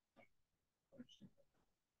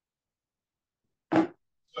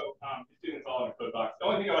 So it's doing this all in a code box.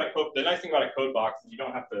 The nice thing about a code box is you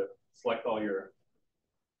don't have to select you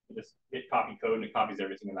just hit copy code and it copies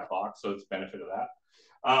everything in that box. So it's the benefit of that.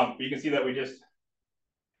 But you can see that it's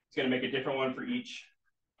going to make a different one for each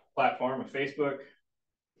platform. Of Facebook,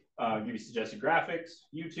 give you suggested graphics,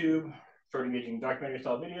 YouTube, short engaging documentary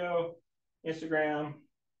style video, Instagram. And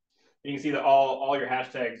you can see that all your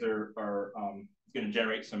hashtags are going to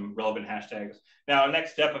generate some relevant hashtags. Now, the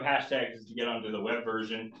next step of hashtags is to get onto the web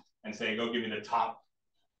version and say, go give me the top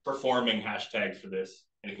performing hashtags for this.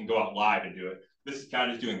 And it can go out live and do it. This is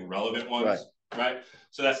kind of just doing relevant ones, right?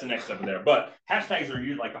 So that's the next step of there. But hashtags are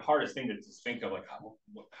usually like the hardest thing to just think of, like,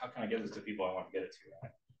 how can I get this to people I want to get it to,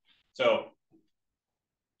 right? So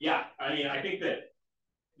Yeah, I mean, I think that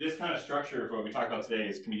this kind of structure for what we talked about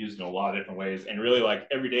today can be used in a lot of different ways. And really, like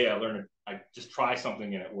every day I learn, I just try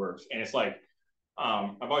something and it works. And it's like,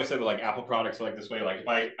 I've always said that like Apple products are like this way. Like if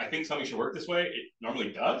I think something should work this way, it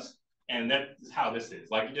normally does. And that's how this is.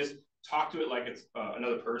 Like you just talk to it like it's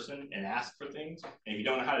another person and ask for things. And if you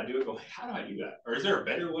don't know how to do it, go, how do I do that? Or is there a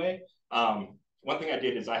better way? One thing I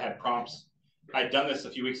did is I had prompts. I'd done this a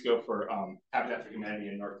few weeks ago for Habitat for Humanity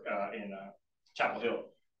in Chapel Hill.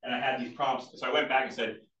 And I had these prompts. So I went back and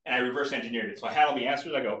said, and I reverse engineered it. So I had all the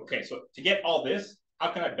answers. I go, okay, so to get all this, how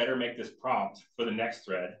can I better make this prompt for the next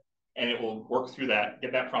thread? And it will work through that,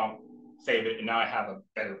 get that prompt, save it, and now I have a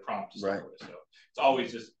better prompt to start with. So it's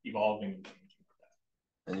always just evolving.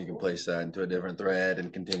 And you can place that into a different thread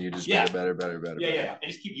and continue to just make it better. Yeah,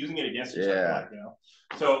 and just keep using it against yourself. You know?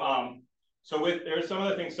 So there's some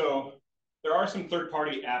other things. So there are some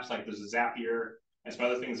third-party apps like there's a Zapier and some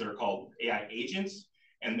other things that are called AI agents,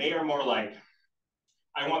 and they are more like,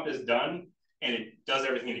 I want this done, and it does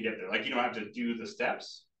everything to get there. Like you don't have to do the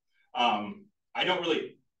steps. I don't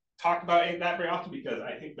really talk about that very often because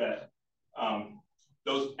I think that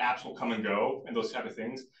those apps will come and go and those type of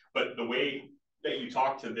things. But the way that you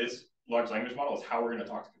talk to this large language model is how we're going to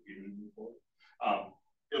talk to computers moving forward.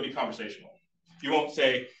 It'll be conversational. You won't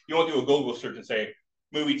do a Google search and say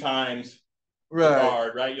movie times,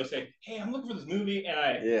 right? You'll say, hey, I'm looking for this movie and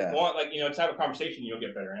I want to have a conversation. You'll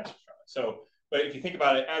get better answers from it. So, but if you think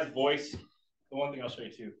about it as voice, the one thing I'll show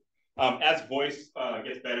you too, as voice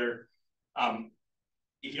gets better,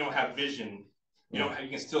 if you don't have vision, you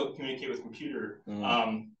can still communicate with computer.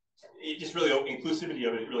 It just really, inclusivity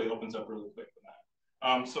of it really opens up really quick for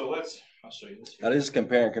that. So I'll show you this here. How does this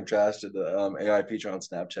compare and contrast to the AI feature on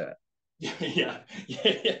Snapchat? Yeah.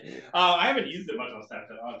 I haven't used it much on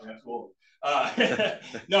Snapchat, honestly, I'm too old. I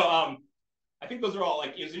think those are all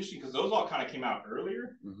it was interesting because those all kind of came out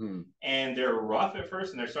earlier and they're rough at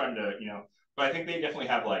first and they're starting to, but I think they definitely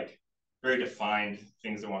have very defined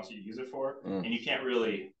things they want you to use it for. And you can't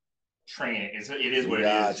really train it. It is what it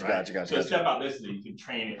is. Right? Gotcha. So the step about this is that you can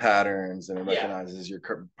train it. Patterns and it recognizes your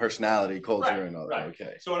personality, culture, and all that.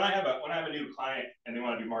 Okay. So when I have a new client and they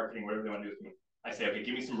want to do marketing, whatever they want to do with me, I say, okay,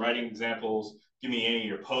 give me some writing examples, give me any of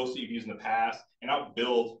your posts that you've used in the past, and I'll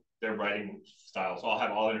build their writing style. So I'll have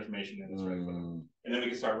all that information in this right for them. And then we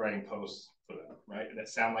can start writing posts for them, right? That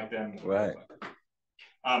sound like them. Right.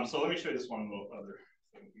 So let me show you this one little other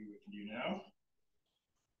thing we can do now.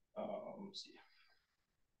 Let's see.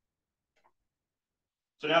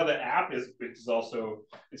 So now the app is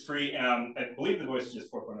it's free. And I believe the voice is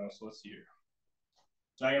just 4.0. So let's see here.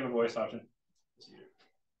 So now you have a voice option. Let's see here.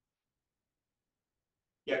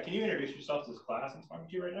 Yeah, can you introduce yourself to this class I'm talking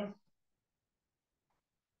to you right now?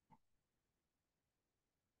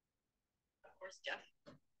 Of course, Jeff.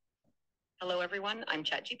 Hello, everyone. I'm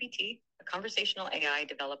ChatGPT, a conversational AI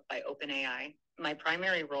developed by OpenAI. My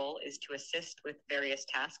primary role is to assist with various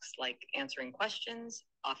tasks like answering questions,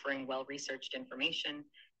 offering well-researched information,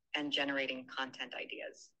 and generating content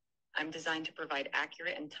ideas. I'm designed to provide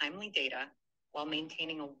accurate and timely data while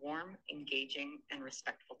maintaining a warm, engaging, and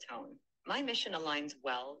respectful tone. My mission aligns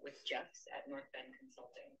well with Jeff's at North Bend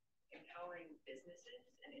Consulting, empowering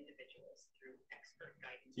businesses and individuals through expert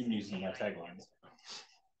guidance. You've been using my taglines.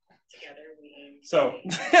 Together, we aim. So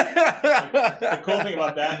the cool thing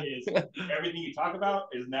about that is everything you talk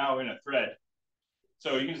about is now in a thread.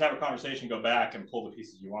 So you can just have a conversation, go back, and pull the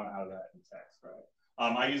pieces you want out of that in text, right?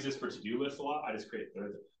 I use this for to-do lists a lot. I just create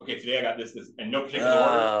threads. Okay, today I got this, in no particular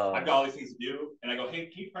order. I've got all these things to do, and I go, hey,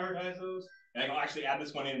 can you prioritize those? And I go, actually add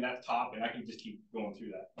this one in, that's top, and I can just keep going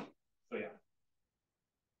through that. So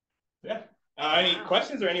yeah. Any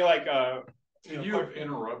questions or any Can you have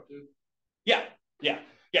interrupted? Yeah.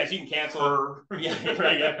 So you can cancel.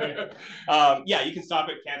 Yeah, you can stop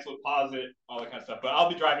it, cancel it, pause it, all that kind of stuff. But I'll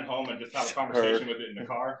be driving home and just have a conversation with it in the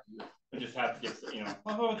car. And just have to get, how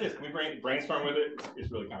about this? Can we brainstorm with it?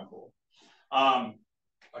 It's really kind of cool. I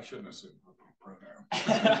shouldn't have said pronoun.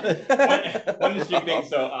 One interesting thing.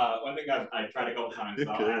 So one thing I tried a couple times.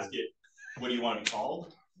 I'll ask it, "What do you want to be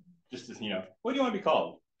called?" Just as what do you want to be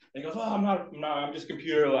called? And it goes, "Oh, I'm just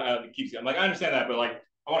computer." It keeps. I'm like, I understand that, but I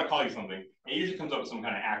want to call you something. It usually comes up with some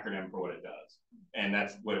kind of acronym for what it does, and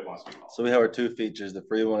that's what it wants to be called. So we have our two features: the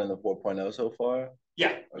free one and the 4.0 so far.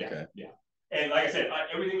 Yeah. And like I said,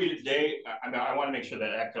 everything we did today, I want to make sure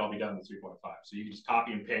that could all be done in 3.5. So you can just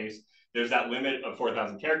copy and paste. There's that limit of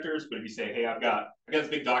 4,000 characters, but if you say, hey, I've got this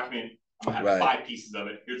big document, I'm gonna have 5 pieces of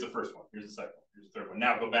it. Here's the first one. Here's the second one. Here's the third one.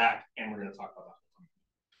 Now go back, and we're gonna talk about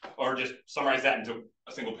that. Or just summarize that into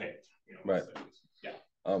a single page. Right. Yeah.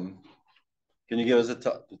 Can you give us a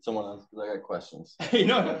top? Someone else? I got questions.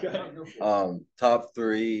 No, go ahead. Top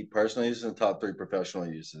 3 personal uses and top 3 professional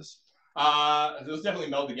uses. Those definitely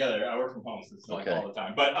meld together. I work from home, so it's like all the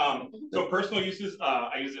time. But so personal uses,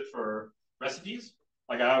 I use it for recipes.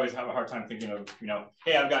 Like I always have a hard time thinking of, you know,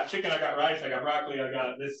 hey, I've got chicken, I got rice, I got broccoli, I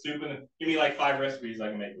got this soup, and give me like 5 recipes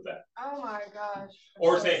I can make with that. Oh my gosh.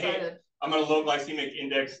 Or say, hey, I'm on a low glycemic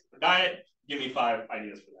index diet. Give me 5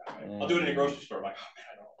 ideas for that. Right? I'll do it in a grocery store. Like, oh man,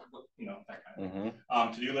 I don't, you know, that kind of thing.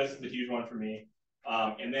 To-do list is a huge one for me.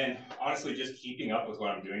 And then honestly, just keeping up with what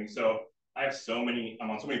I'm doing. So I have I'm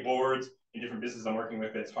on so many boards in different businesses I'm working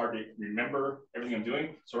with. It's hard to remember everything I'm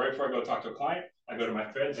doing. So right before I go talk to a client, I go to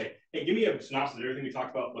my thread and say, hey, give me a synopsis of everything we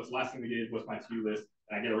talked about. What's the last thing we did? What's my to-do list?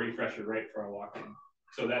 And I get a refresher right before I walk in.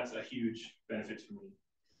 So that's a huge benefit to me,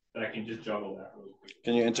 that I can just juggle that really quickly.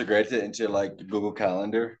 Can you integrate it into like Google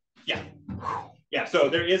Calendar? Yeah. Yeah. So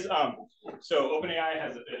there is, so OpenAI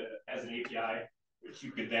has an API, which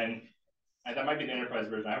you could then, that might be the enterprise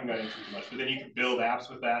version. I haven't got into it too much, but then you can build apps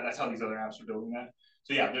with that. That's how these other apps are building that.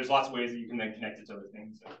 So yeah, there's lots of ways that you can then connect it to other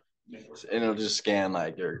things. And it'll just scan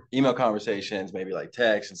like your email conversations, maybe like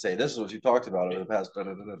text, and say, this is what you talked about over the past.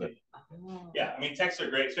 Yeah, I mean, texts are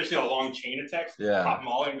great, especially a long chain of text. Yeah. Pop them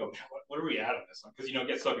all in and go, what are we at on this one? Because, you know, it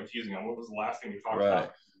gets so confusing on what was the last thing we talked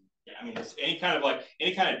about. Yeah, I mean, it's any kind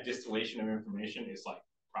of distillation of information is like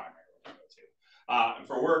primary. And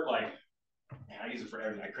for work, like, man, I use it for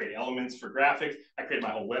everything. I create elements for graphics. I created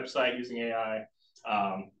my whole website using AI.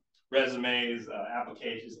 Resumes,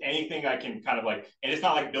 applications, anything I can kind of like, and it's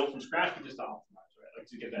not like built from scratch, but just to optimize, right? Like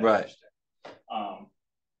to get that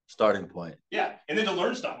starting point. Yeah, and then to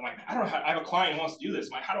learn stuff. I'm like, I don't know. I have a client who wants to do this.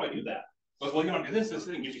 I'm like, how do I do that? I was like, you want to do this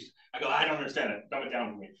thing gives you. I go, I don't understand it. Dumb it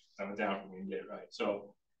down for me. Dumb it down for me and get it right.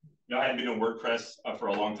 So, you know, I hadn't been doing WordPress for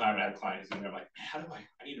a long time. And I had clients in there. I'm like, how do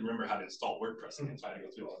I need to remember how to install WordPress again. So I had to go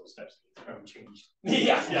through all those steps. I haven't changed.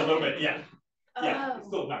 Yeah, a little bit. Yeah. Yeah, it's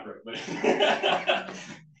still not great, but.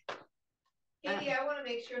 Katie, I want to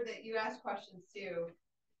make sure that you ask questions too.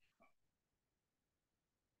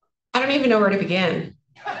 I don't even know where to begin.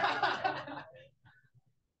 I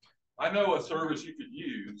know a service you could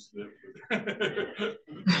use. Okay,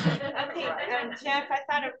 Jeff, I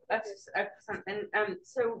thought of something.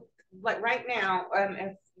 So, like right now,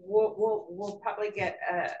 if we'll probably get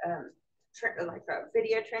like a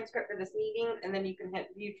video transcript for this meeting, and then you can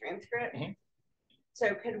hit view transcript.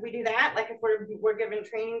 So could we do that? Like if we're given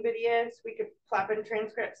training videos, we could plop in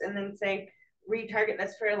transcripts and then say, retarget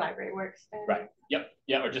this for a library works. Right. Yep.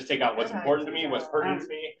 Yeah. Or just take out what's important to me, what's pertinent to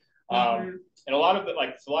me. And a lot of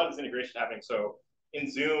this integration happening. So in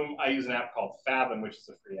Zoom, I use an app called Fathom, which is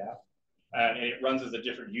a free app. And it runs as a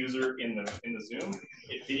different user in the Zoom.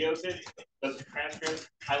 It videos it, does a transcript,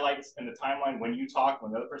 highlights in the timeline when you talk,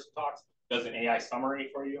 when the other person talks, does an AI summary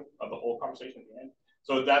for you of the whole conversation at the end.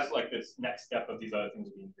 So that's like this next step of these other things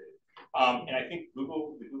being created. And I think the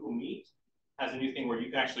Google Meet has a new thing where you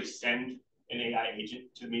can actually send an AI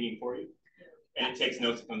agent to the meeting for you. And it takes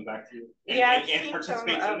notes and comes back to you. And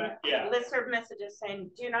participates in that. Yeah. Listserv messages saying,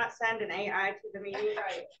 do not send an AI to the meeting.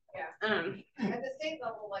 Right. Yeah. At the state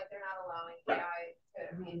level, like they're not allowing AI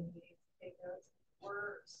to be in meetings to take notes.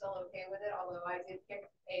 We're still okay with it, although I did kick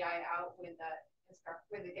AI out when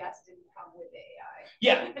the guest didn't come with the AI.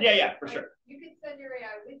 Yeah, for sure. You can send your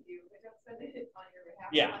AI with you, but don't send it on your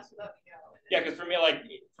behalf unless you let me know. Yeah, because for me,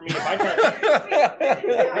 if I try I was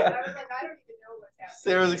like, I don't even know what's happening.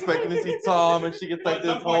 Sarah's expecting to see Tom, and she gets like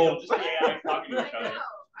this whole. Just AI talking to each other.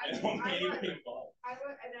 I emailed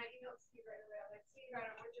Steve right away. I'm like, Steve, I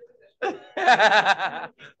don't know what's your position.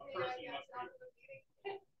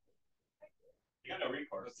 You got no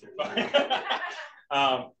recourse.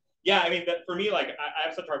 Yeah, I mean, for me, like, I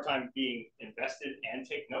have such a hard time being invested and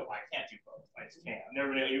take note. I can't do both. I just can't. I've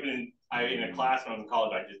never been, even in a class when I was in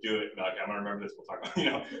college, I just do it. Like, I'm gonna remember this. We'll talk about, you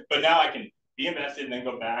know. But now I can be invested and then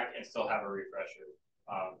go back and still have a refresher.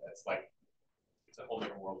 That's like, it's a whole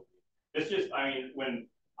different world. It's just, I mean, when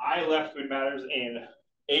I left Food Matters in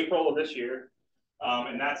April of this year,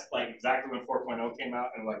 and that's like exactly when 4.0 came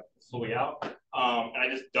out and like fully out. And I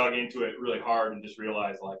just dug into it really hard and just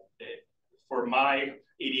realized like, for my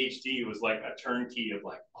ADHD, it was like a turnkey of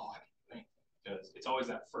like, oh, I can think, because it's always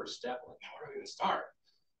that first step. Like, where are we going to start?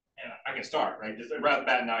 And I can start, right? Just right off the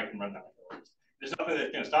bat, now I can run that. There's nothing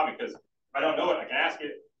that's going to stop me because if I don't know it, I can ask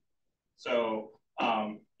it. So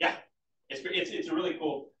yeah, it's a really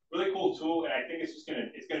cool tool, and I think it's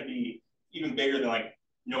gonna be even bigger than like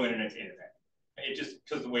no internet to internet. It just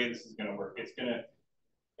because the way this is gonna work, it's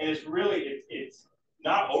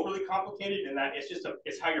not overly complicated in that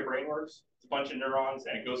it's how your brain works. It's a bunch of neurons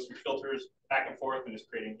and it goes through filters back and forth and is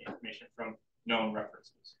creating information from known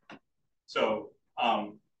references. So,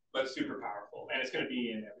 but super powerful, and it's going to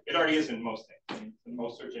be in. It already is in most things, in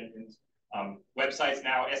most search engines. Websites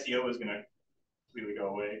now, SEO is going to completely go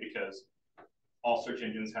away because all search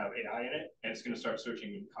engines have AI in it, and it's going to start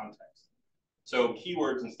searching in context. So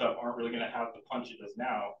keywords and stuff aren't really going to have the punch it does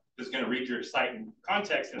now. It's going to read your site in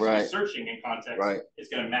context, and so you're searching in context. It's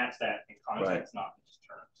going to match that in context, not in just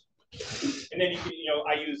terms. And then you can,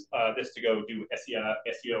 I use this to go do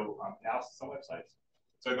SEO analysis on websites.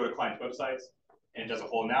 So I go to clients' websites, and it does a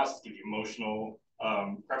whole analysis, gives you emotional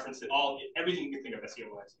preferences, everything you can think of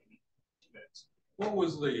SEO-wise in 2 minutes. What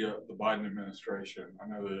was the Biden administration? I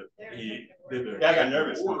know that he did a I got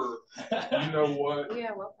nervous. order. You know what?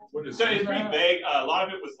 Yeah, well, what is so it's pretty vague. A lot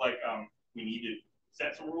of it was like we needed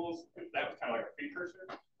sets of rules. That was kind of like a precursor.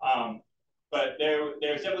 But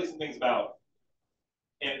there's definitely some things about,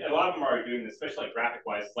 and a lot of them are doing this, especially like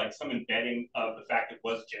graphic-wise, like some embedding of the fact it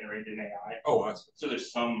was generated in AI. Oh, I see. So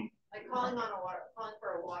there's some like calling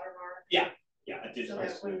for a watermark. Yeah, it so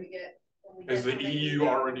that when we get. Has the EU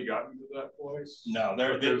already gotten to that place? No,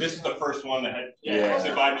 this is the first one that had.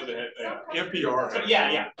 So Biden was ahead. NPR. So,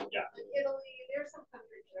 yeah. Italy, there's some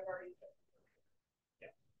countries that have already.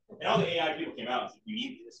 And all the AI people came out and said, we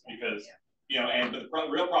need this because, but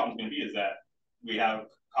the real problem is going to be is that we have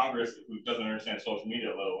Congress who doesn't understand social media,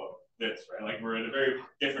 let alone this, right? Like we're at a very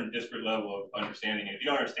different, disparate level of understanding it. If you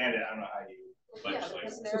don't understand it, I don't know how you legislate.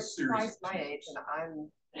 Because they're twice my age and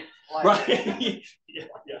I'm like. Right.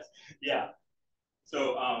 Yeah.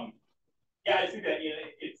 So, I see that,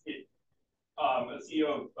 the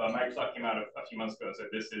CEO of Microsoft came out a few months ago and said,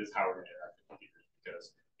 this is how we're going to interact with computers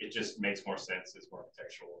because it just makes more sense. It's more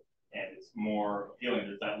contextual and it's more appealing.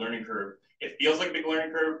 There's that learning curve. It feels like a big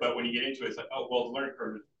learning curve, but when you get into it, it's like, oh, well, the learning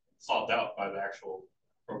curve is solved out by the actual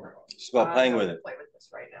program. It's about playing with it. Play with this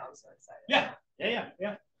right now. I'm so excited. Yeah.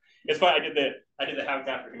 It's fun. I did the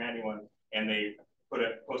Habitat for Humanity one, and they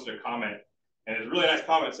posted a comment, and it was a really nice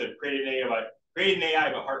comment. It said, created an AI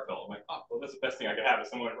but heartfelt. I'm like, oh, well, that's the best thing I could have. And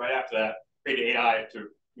someone right after that created AI to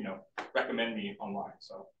recommend me online.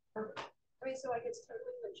 So perfect. I mean, so like it's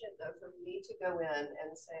totally legit though for me to go in and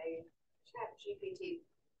say, ChatGPT,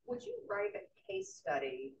 would you write a case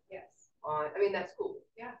study? Yes. I mean, that's cool.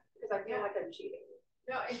 Yeah. Because I feel like I'm cheating.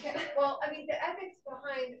 No, well, I mean, the ethics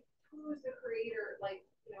behind who's the creator, like,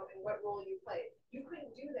 and what role you play. You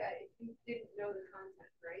couldn't do that if you didn't know the content,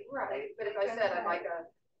 right? Right. But if I said I'd like a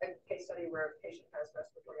case study where a patient has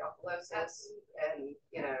respiratory alkalosis and,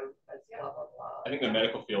 blah, blah, blah. I think the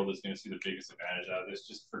medical field is going to see the biggest advantage out of this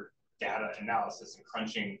just for data analysis and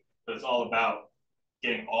crunching, but it's all about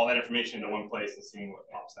getting all that information into one place and seeing what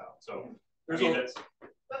pops out. So,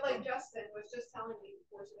 but like Justin was just telling me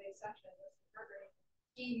before today's session,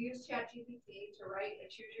 he used ChatGPT to write a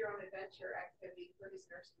choose your own adventure activity for his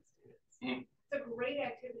nursing students. It's a great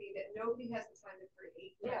activity that nobody has the time to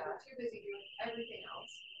create. Yeah. We're too busy doing everything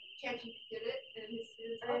else. ChatGPT did it, and his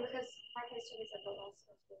students. Because my case studies have been all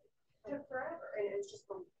stuff took forever, and it was just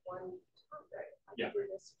from one time, right?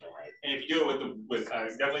 And if you do it with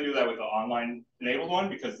definitely do that with the online enabled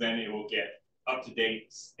one because then it will get up to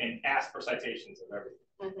date and ask for citations of everything.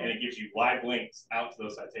 And it gives you live links out to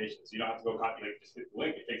those citations. You don't have to go copy, just hit the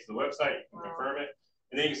link, it takes to the website, you can confirm it.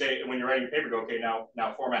 And then you can say, when you're writing your paper, go, okay, now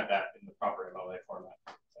format that in the proper MLA format.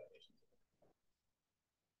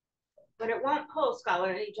 But it won't pull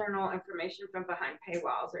scholarly journal information from behind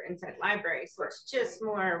paywalls or inside libraries. So it's just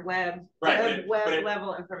more web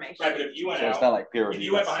level information. Right, but if you went it's not like peer review. If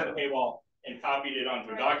you went behind the paywall and copied it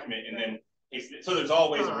onto a document and then, so there's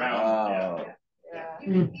all ways around.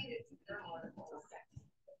 You can feed it to journal articles.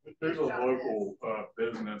 There's a local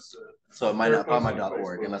business. So it might not find my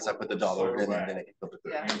 .org unless I put the .org in and then it can filter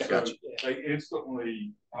through. And so they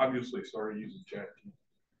instantly, obviously, started using ChatGPT.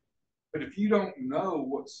 But if you don't know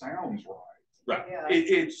what sounds right,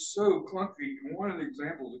 it's so clunky. And one of the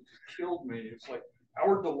examples that just killed me, it's like,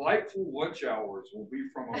 our delightful lunch hours will be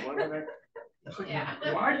from 11 a.m.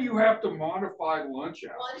 Like, why do you have to modify lunch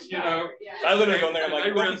hours? I literally go in there, I'm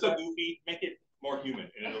like, don't be so goofy, make it more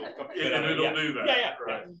human. And it'll do that. Yeah.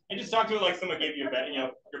 Right. And just talk to it like someone gave you a bad,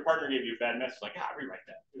 your partner gave you a bad message, like, rewrite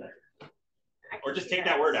that. Or just take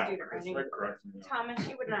that word out. Thomas,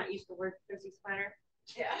 you would not use the word fuzzy splatter.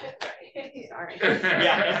 Yeah. Sorry.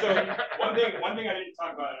 Yeah. And so one thing I didn't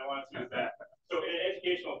talk about and I wanted to is that so in an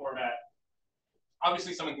educational format,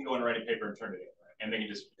 obviously someone can go and write a paper and turn it in, right? And they can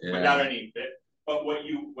just without any bit. But what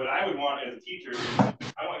I would want as a teacher is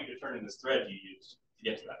I want you to turn in this thread you use to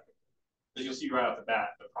get to that paper. Because you'll see right off the bat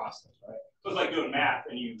the process, right? So it's like doing math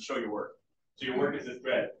and you show your work. So your work is this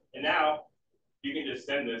thread. And now you can just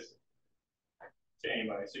send this to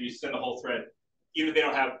anybody. So you send the whole thread. Even if they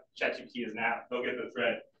don't have ChatGPT as an app, they'll get the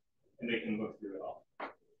thread and they can look through it all.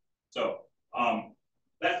 So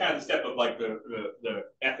that's kind of the step of like the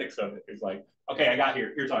ethics of it is like, okay, I got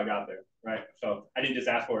here, here's how I got there, right? So I didn't just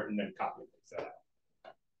ask for it and then copy it and set it out.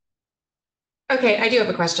 Okay, I do have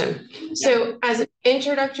a question. So as an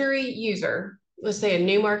introductory user, let's say a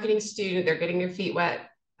new marketing student, they're getting their feet wet,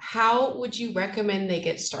 how would you recommend they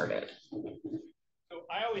get started? So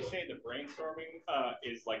I always say the brainstorming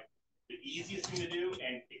is like the easiest thing to do,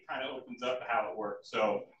 and it kind of opens up how it works.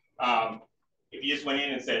 So if you just went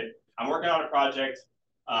in and said, I'm working on a project,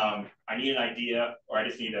 I need an idea, or I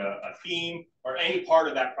just need a theme, or any part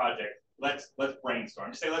of that project, let's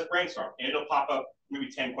brainstorm. Just say, let's brainstorm, and it'll pop up maybe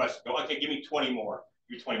 10 questions. Go, okay, give me 20 more.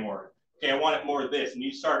 Give me 20 more. Okay, I want it more of this, and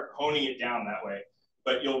you start honing it down that way.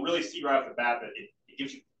 But you'll really see right off the bat that it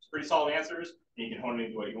gives you pretty solid answers, and you can hone it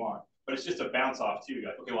into what you want. But it's just a bounce off too. You're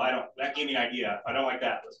like, okay, well, that gave me an idea. If I don't like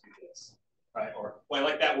that, let's do this, right? Or, well, I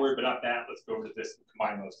like that word, but not that. Let's go over to this and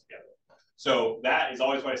combine those together. So that is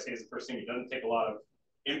always what I say is the first thing. It doesn't take a lot of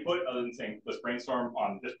input other than saying, let's brainstorm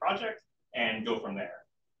on this project and go from there.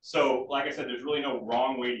 So like I said, there's really no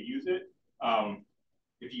wrong way to use it.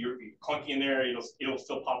 If you're clunky in there, it'll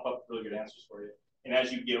still pop up really good answers for you. And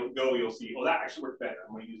as you go, you'll see, oh, that actually worked better.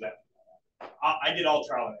 I'm going to use that. I did all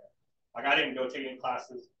trial and error. Like I didn't go take any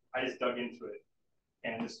classes. I just dug into it,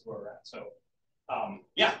 and this is where we're at. So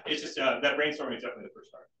yeah, it's just that brainstorming is definitely the first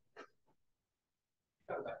start.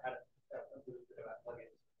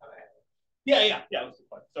 Yeah. Let's do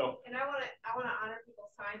fun. So. And I wanna honor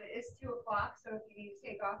people's time. It is 2 o'clock, so if you need to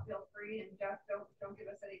take off, feel free. And Jeff, don't give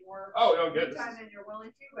us any more. Oh, no, good. Time than you're willing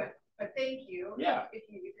to, but thank you. Yeah. If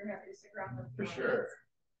you're happy to stick around for sure.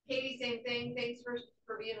 Katie, same thing. Thanks for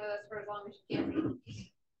being with us for as long as you can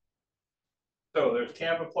be. So there's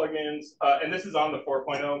Tampa plugins, and this is on the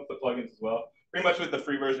 4.0, the plugins as well. Pretty much with the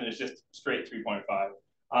free version, it's just straight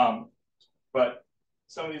 3.5. But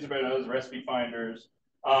some of these are better than others. Recipe finders.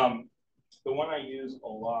 The one I use a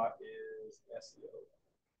lot is SEO.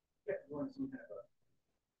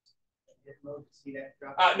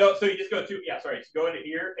 No, so you just go to, just go into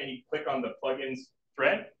here and you click on the plugins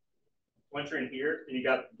thread. Once you're in here, and you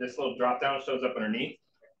got this little drop down shows up underneath.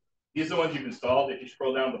 These are the ones you've installed. If you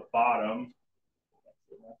scroll down to the bottom,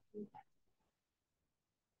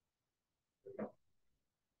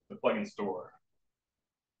 the plugin store.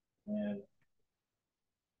 And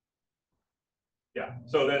yeah,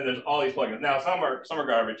 so then there's all these plugins. Now some are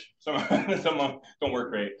garbage, some don't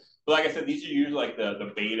work great. But like I said, these are usually like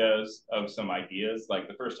the betas of some ideas. Like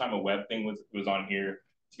the first time a web thing was on here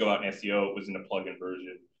to go out in SEO, it was in the plugin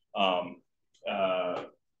version.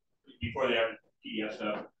 Before they have PDF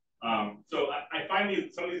stuff. So I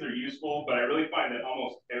find some of these are useful, but I really find that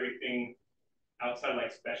almost everything outside of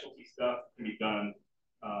like specialty stuff can be done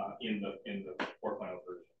in the 4.0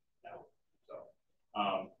 version now. So,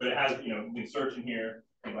 but it has, you can search in here,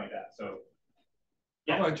 things like that. So,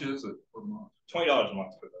 yeah. How much is it per month? $20 a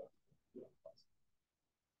month for the.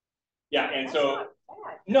 Yeah, and so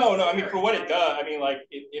no, I mean for what it does, I mean like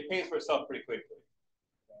it pays for itself pretty quickly.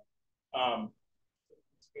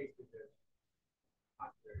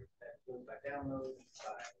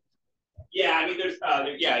 Yeah, I mean, there's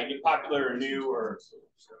you get popular or new or.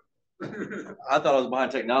 I thought I was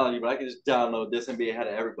behind technology, but I can just download this and be ahead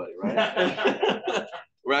of everybody, right?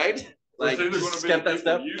 Right? Like, it's either going to skip that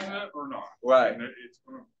step, using it or not. Right? And it's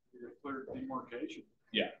going to be a clear demarcation.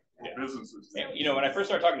 Yeah. Businesses. And, when I first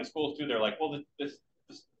started talking to schools too, they're like, well, the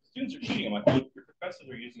students are cheating. I'm like, well, your professors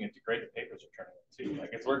are using it to grade the papers they're turning it too.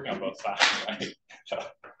 Like, it's working on both sides, right? So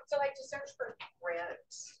like to search for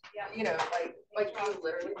grants, like you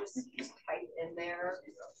literally just type in there.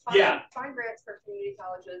 Find grants for community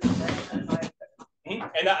colleges.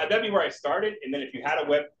 And that'd be where I started. And then if you had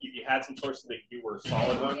some sources that you were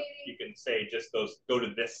solid on, you can say just go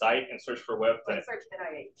to this site and search for web. Search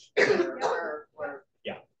NIH or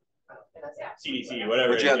CDC or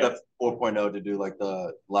whatever. But you have the 4.0 to do like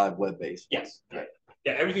the live web based. Yes. Yeah.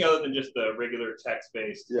 Everything other than just the regular text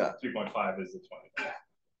based. 3.5 is the 20.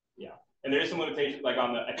 Yeah. And there is some limitations, like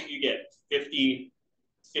on I think you get 50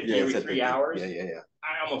 every 3 hours. Yeah.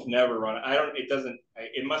 I almost never run it.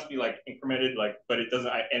 It must be like incremented, but it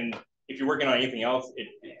doesn't. And if you're working on anything else,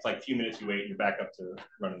 it's like a few minutes you wait and you're back up to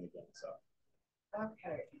running again. So.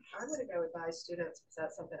 Okay. I'm going to go advise students because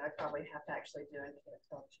that's something I probably have to actually do. I can't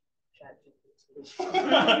tell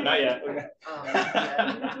ChatGPT. Not yet.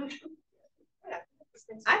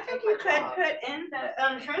 I think you could put in the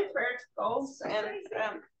transfer goals and